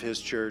heart of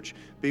His church.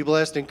 Be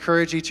blessed.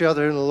 Encourage each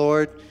other in the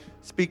Lord.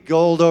 Speak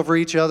gold over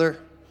each other.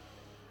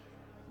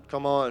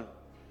 Come on.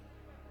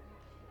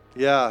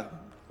 Yeah.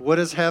 What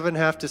does heaven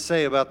have to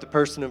say about the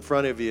person in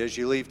front of you as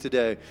you leave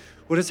today?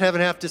 What does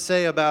heaven have to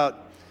say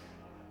about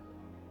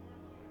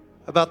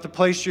the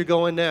place you're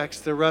going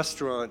next, the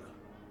restaurant,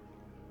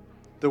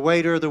 the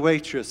waiter, the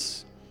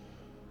waitress?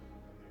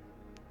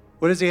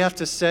 What does He have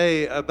to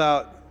say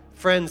about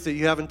friends that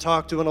you haven't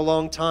talked to in a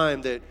long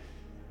time, that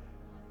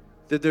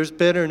there's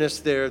bitterness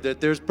there,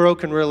 that there's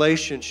broken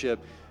relationship?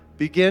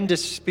 Begin to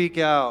speak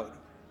out.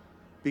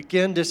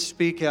 Begin to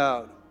speak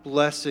out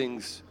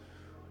blessings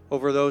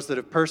over those that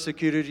have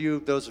persecuted you,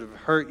 those that have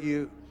hurt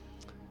you.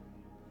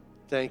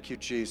 Thank you,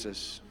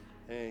 Jesus.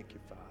 Thank you,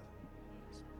 Father.